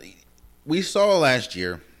gonna. We saw last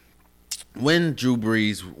year when Drew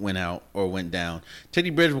Brees went down. Teddy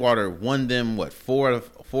Bridgewater won them 4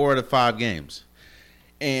 out of 5 games.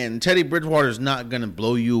 And Teddy Bridgewater is not gonna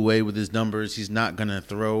blow you away with his numbers. He's not gonna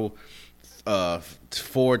throw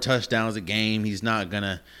 4 touchdowns a game. He's not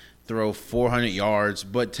gonna throw 400 yards,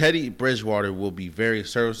 but Teddy Bridgewater will be very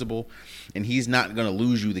serviceable, and he's not going to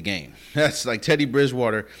lose you the game. That's like Teddy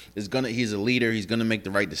Bridgewater he's a leader. He's going to make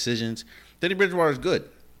the right decisions. Teddy Bridgewater is good.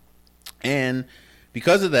 And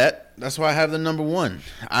because of that, that's why I have the number 1.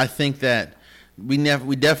 I think that we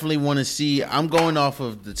definitely want to see, I'm going off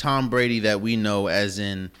of the Tom Brady that we know as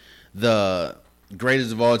in the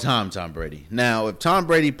greatest of all time Tom Brady. Now, if Tom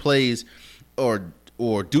Brady plays or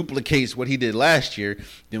duplicates what he did last year,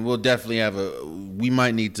 then we'll definitely we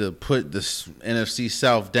might need to put this NFC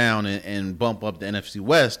South down and bump up the NFC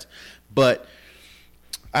West. But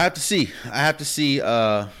I have to see.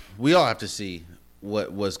 We all have to see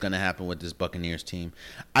what's going to happen with this Buccaneers team.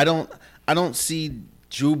 I don't see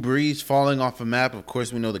Drew Brees falling off a map. Of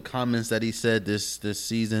course, we know the comments that he said this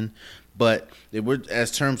season. But as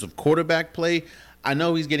terms of quarterback play, I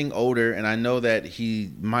know he's getting older, and I know that he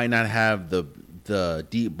might not have the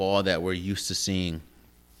deep ball that we're used to seeing.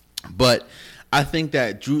 But I think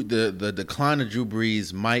that the decline of Drew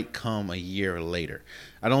Brees might come a year later.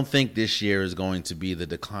 I don't think this year is going to be the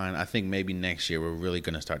decline. I think maybe next year we're really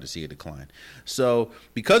going to start to see a decline. So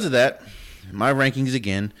because of that, my rankings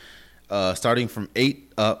again, starting from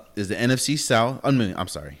 8 up is the NFC South.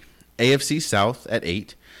 AFC South at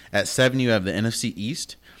 8. At 7 you have the NFC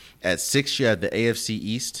East. At 6 you have the AFC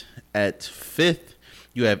East. At 5th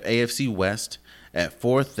you have AFC West. At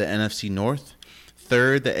 4th, the NFC North.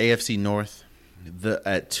 3rd, the AFC North.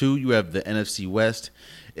 At 2, you have the NFC West.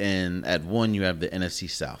 And at 1, you have the NFC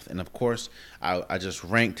South. And, of course, I just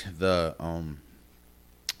ranked the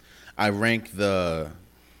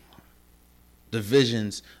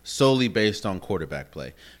divisions solely based on quarterback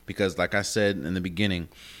play. Because, like I said in the beginning,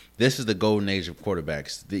 this is the golden age of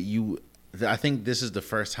quarterbacks. I think this is the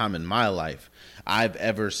first time in my life I've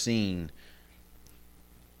ever seen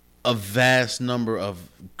a vast number of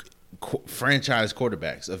franchise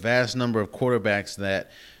quarterbacks, a vast number of quarterbacks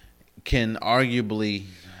that can arguably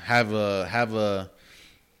have a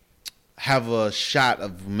shot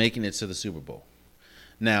of making it to the Super Bowl.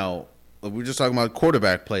 Now, if we're just talking about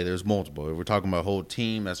quarterback play, there's multiple. If we're talking about a whole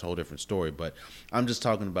team, that's a whole different story. But I'm just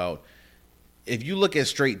talking about, if you look at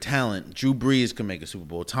straight talent, Drew Brees can make a Super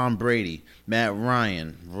Bowl. Tom Brady, Matt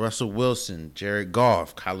Ryan, Russell Wilson, Jared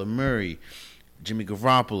Goff, Kyler Murray, Jimmy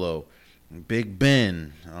Garoppolo, Big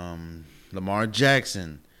Ben, Lamar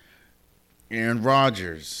Jackson, Aaron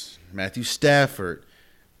Rodgers, Matthew Stafford,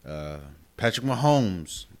 Patrick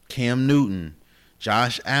Mahomes, Cam Newton,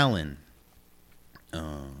 Josh Allen,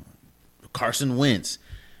 Carson Wentz,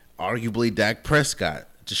 arguably Dak Prescott,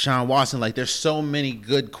 Deshaun Watson. Like, there's so many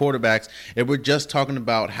good quarterbacks. If we're just talking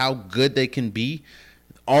about how good they can be,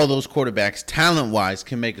 all those quarterbacks, talent-wise,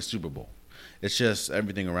 can make a Super Bowl. It's just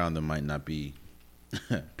everything around them might not be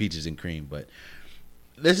peaches and cream, but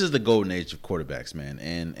this is the golden age of quarterbacks, man.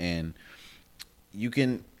 And you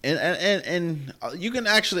can you can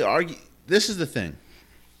actually argue. This is the thing,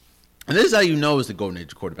 and this is how you know it's the golden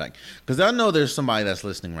age of quarterback. Because I know there's somebody that's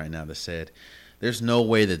listening right now that said, "There's no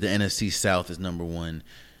way that the NFC South is number 1.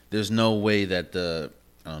 There's no way that the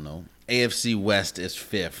AFC West is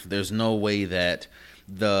 5th. There's no way that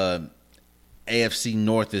the AFC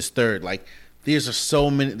North is 3rd." Like, there's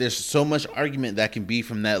so much argument that can be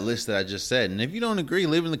from that list that I just said. And if you don't agree,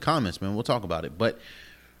 leave it in the comments, man. We'll talk about it. But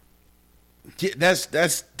that's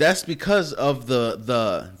because of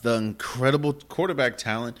the incredible quarterback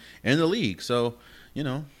talent in the league. So,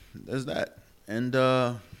 there's that. And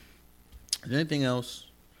anything else?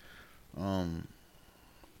 The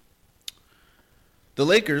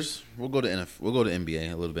Lakers. We'll go to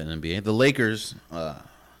NBA a little bit in NBA. The Lakers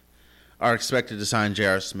are expected to sign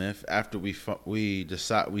J.R. Smith after we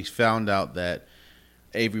found out that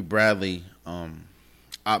Avery Bradley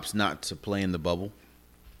opts not to play in the bubble.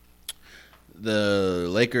 the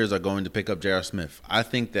Lakers are going to pick up J.R. Smith. I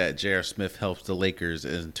think that J.R. Smith helps the Lakers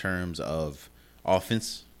in terms of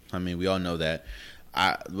offense. I mean, we all know that.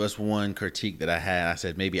 That's one critique that I had. I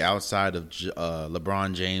said maybe outside of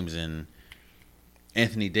LeBron James and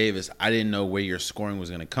Anthony Davis, I didn't know where your scoring was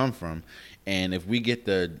going to come from. And if we get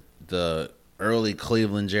the early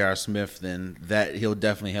Cleveland J.R. Smith, then that he'll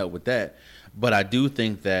definitely help with that. But I do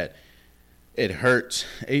think that it hurts.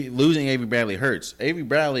 Losing Avery Bradley hurts. Avery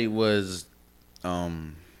Bradley was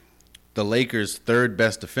the Lakers' third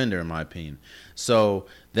best defender, in my opinion. So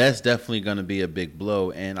that's definitely going to be a big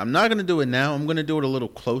blow. And I'm not going to do it now. I'm going to do it a little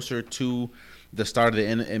closer to the start of the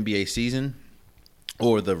NBA season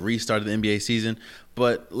or the restart of the NBA season.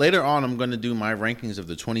 But later on, I'm going to do my rankings of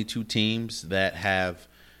the 22 teams that have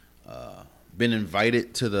been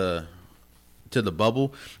invited to the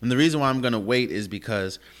bubble. And the reason why I'm going to wait is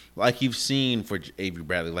because, like you've seen for Avery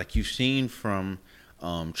Bradley, like you've seen from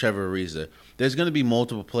Trevor Ariza, there's going to be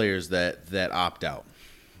multiple players that opt out.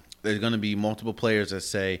 There's going to be multiple players that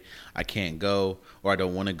say, I can't go or I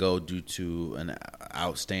don't want to go due to an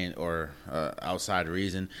outstanding or outside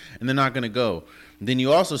reason, and they're not going to go. Then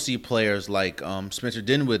you also see players like Spencer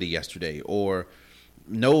Dinwiddie yesterday or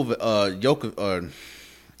Nikola Jokic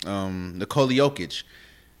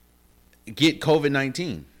get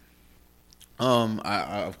COVID-19.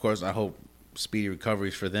 Of course, I hope speedy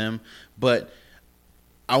recoveries for them, but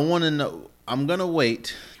I want to know. I'm going to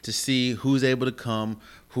wait to see who's able to come,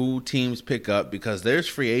 who teams pick up, because there's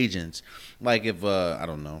free agents. Like if, I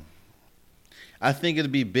don't know. I think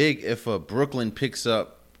it'd be big if Brooklyn picks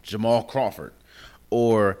up Jamal Crawford,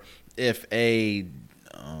 or if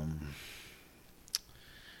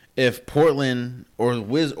if Portland or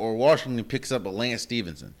Washington picks up a Lance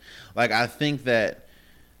Stevenson. Like I think that,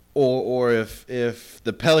 or if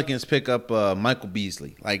the Pelicans pick up Michael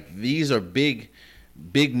Beasley. Like these are big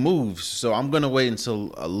moves, so I'm going to wait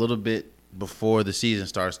until a little bit before the season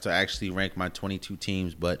starts to actually rank my 22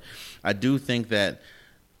 teams. But I do think that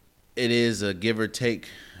it is a give or take,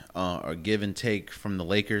 or give and take from the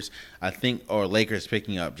Lakers. Lakers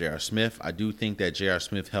picking up J.R. Smith. I do think that J.R.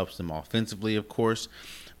 Smith helps them offensively, of course,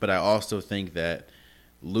 but I also think that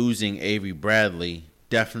losing Avery Bradley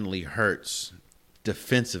definitely hurts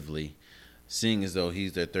defensively, seeing as though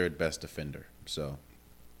he's their third best defender. So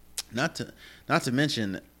Not to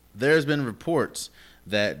mention, there's been reports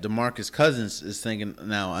that DeMarcus Cousins is thinking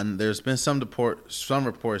now, and there's been some reports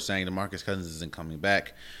saying DeMarcus Cousins isn't coming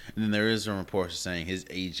back, and then there is some reports saying his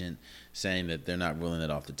agent saying that they're not ruling it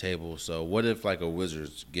off the table. So what if like a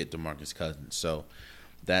Wizards get DeMarcus Cousins? So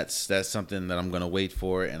that's something that I'm going to wait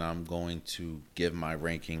for, and I'm going to give my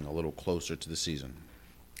ranking a little closer to the season.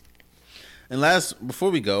 And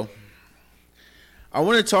before we go, I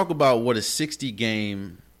want to talk about what a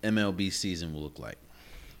 60-game MLB season will look like.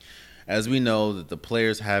 As we know that the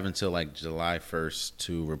players have until like July 1st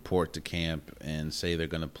to report to camp and say they're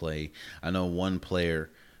going to play. I know one player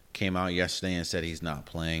came out yesterday and said he's not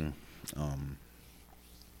playing.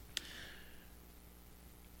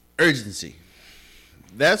 Urgency.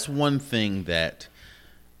 That's one thing that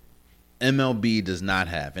MLB does not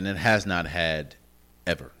have, and it has not had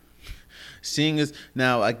ever. Seeing as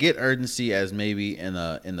now, I get urgency as maybe in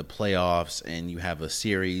the playoffs, and you have a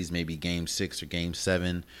series, maybe Game 6 or Game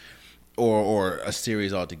 7, or a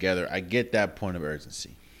series altogether. I get that point of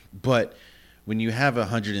urgency, but when you have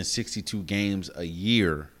 162 games a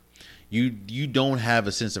year, you don't have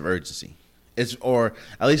a sense of urgency. Or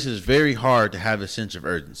at least it's very hard to have a sense of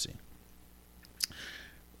urgency.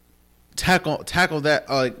 Tackle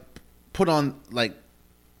that. Put on like.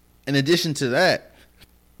 In addition to that,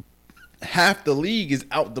 half the league is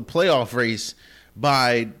out the playoff race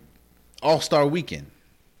by All-Star weekend.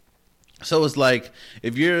 So it's like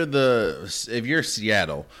if you're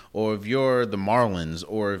Seattle, or if you're the Marlins,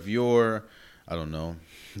 or if you're, I don't know,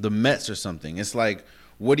 the Mets or something, it's like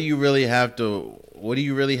what do you really have to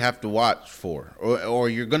watch for? Or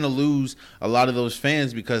you're going to lose a lot of those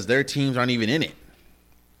fans because their teams aren't even in it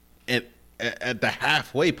at the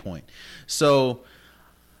halfway point. So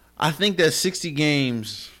I think that 60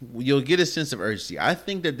 games, you'll get a sense of urgency. I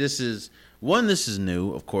think that this is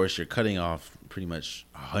new. Of course, you're cutting off pretty much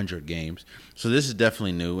 100 games. So this is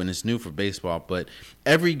definitely new, and it's new for baseball. But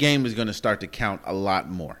every game is going to start to count a lot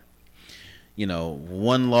more. You know,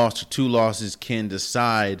 one loss or two losses can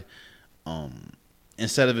decide,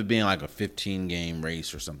 instead of it being like a 15-game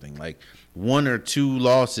race or something, like one or two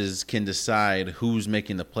losses can decide who's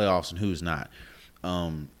making the playoffs and who's not.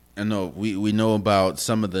 I know we know about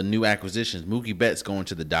some of the new acquisitions. Mookie Betts going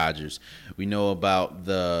to the Dodgers. We know about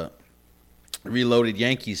the reloaded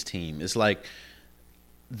Yankees team. It's like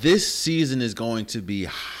this season is going to be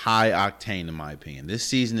high octane, in my opinion. This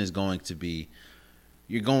season is going to be,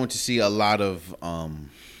 you're going to see a lot of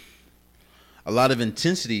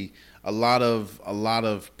intensity, a lot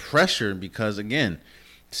of pressure, because again,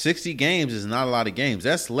 60 games is not a lot of games.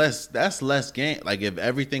 That's less game. Like, if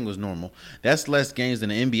everything was normal, that's less games than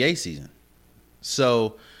the NBA season.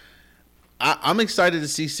 So I'm excited to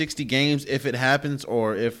see 60 games if it happens,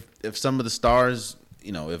 or if some of the stars,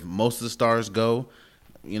 if most of the stars go,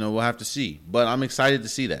 we'll have to see. But I'm excited to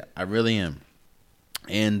see that. I really am.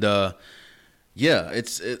 And that's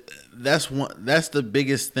the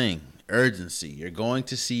biggest thing. Urgency. You're going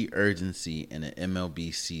to see urgency in an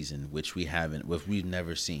MLB season, which we've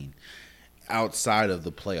never seen outside of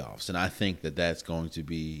the playoffs. And I think that's going to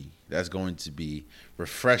be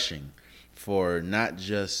refreshing for not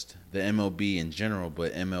just the MLB in general,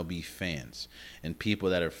 but MLB fans and people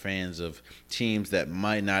that are fans of teams that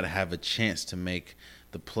might not have a chance to make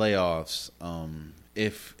the playoffs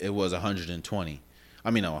if it was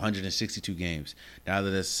 162 games. Now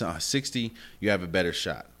that it's 60, you have a better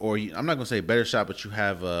shot. Or I'm not going to say better shot, but you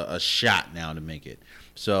have a shot now to make it.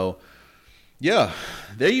 So, yeah,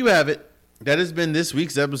 there you have it. That has been this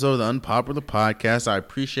week's episode of the Unpopular Podcast. I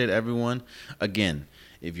appreciate everyone. Again,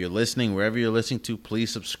 if you're listening, wherever you're listening to,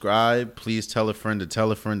 please subscribe. Please tell a friend to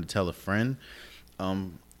tell a friend to tell a friend.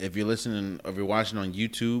 If you're listening, if you're watching on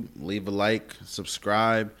YouTube, leave a like,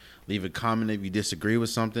 subscribe, leave a comment if you disagree with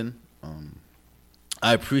something.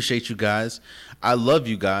 I appreciate you guys. I love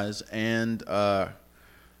you guys. And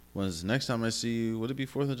when's the next time I see you? Would it be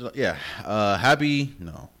 4th of July? Yeah.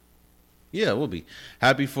 Yeah, it will be.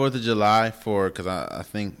 Happy 4th of July because I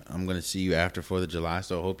think I'm going to see you after 4th of July.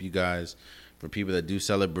 So I hope you guys, for people that do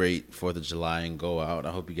celebrate 4th of July and go out,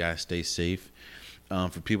 I hope you guys stay safe.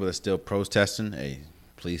 For people that still protesting, hey,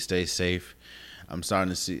 please stay safe. I'm starting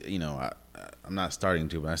to see, I'm not starting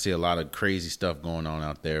to, but I see a lot of crazy stuff going on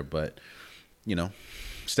out there. But,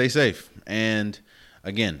 stay safe. And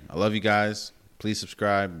again, I love you guys. Please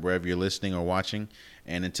subscribe wherever you're listening or watching.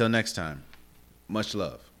 And until next time, much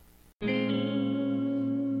love.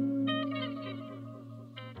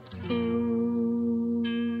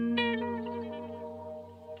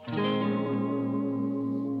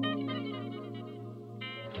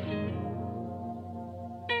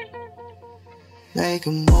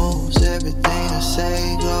 Making moves, everything I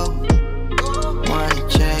say go. Wanna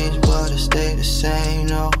change, but I stay the same,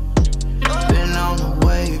 no. Been on the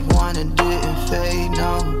wave, one that didn't fade,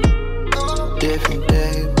 no. Different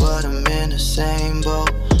day, but I'm in the same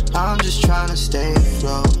boat. I'm just trying to stay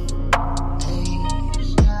afloat.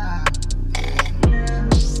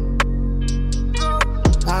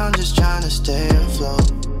 I'm just trying to stay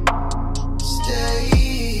afloat. Stay.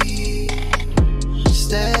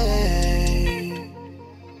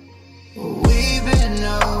 We've been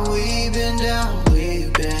up, we've been down,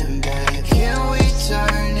 we've been back. Can we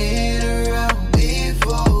turn it around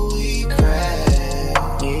before we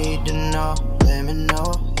crash? Need to know, let me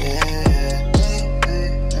know, yeah.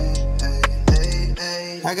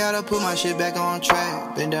 I gotta put my shit back on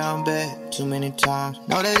track. Been down bad too many times.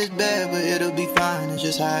 Know that it's bad, but it'll be fine. It's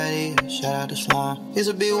just how it is. Shout out to Slime. It's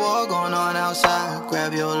a big war going on outside.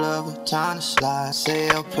 Grab your lover, time to slide. Say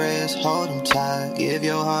your prayers, hold them tight. Give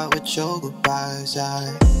your heart with your goodbyes.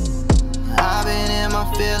 I've been in my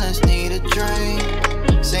feelings, need a drink.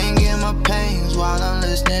 Singing my pains while I'm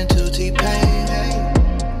listening to T-Pain.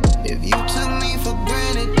 If you took me for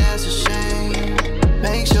granted, that's a shame.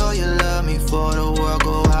 Make sure you love me for the world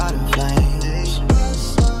go out in flames.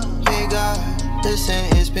 Hey God, listen,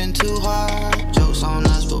 it's been too hard. Jokes on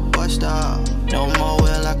us, but boy, stop. No more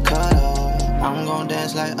will I cut up. I'm gon'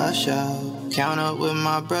 dance like Usher. Count up with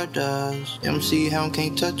my brothers. MC Helm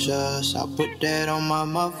can't touch us. I put that on my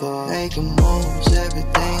mother. Making moves,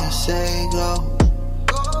 everything I say go.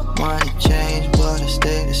 Wanna change, but I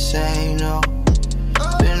stay the same, no.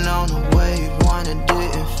 Been on the wave, one that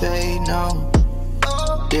didn't fade, no.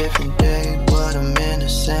 Different day, but I'm in the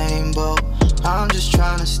same boat. I'm just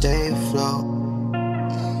trying to stay afloat.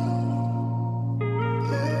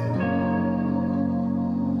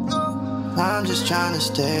 I'm just trying to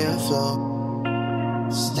stay afloat.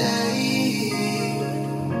 Stay.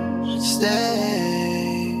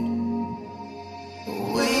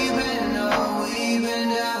 We've been up, we've been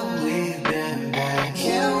down, we've been back.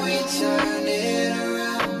 Can we turn it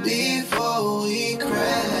around before we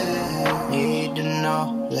crash? Need to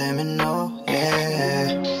know, let me know,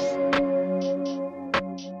 yeah.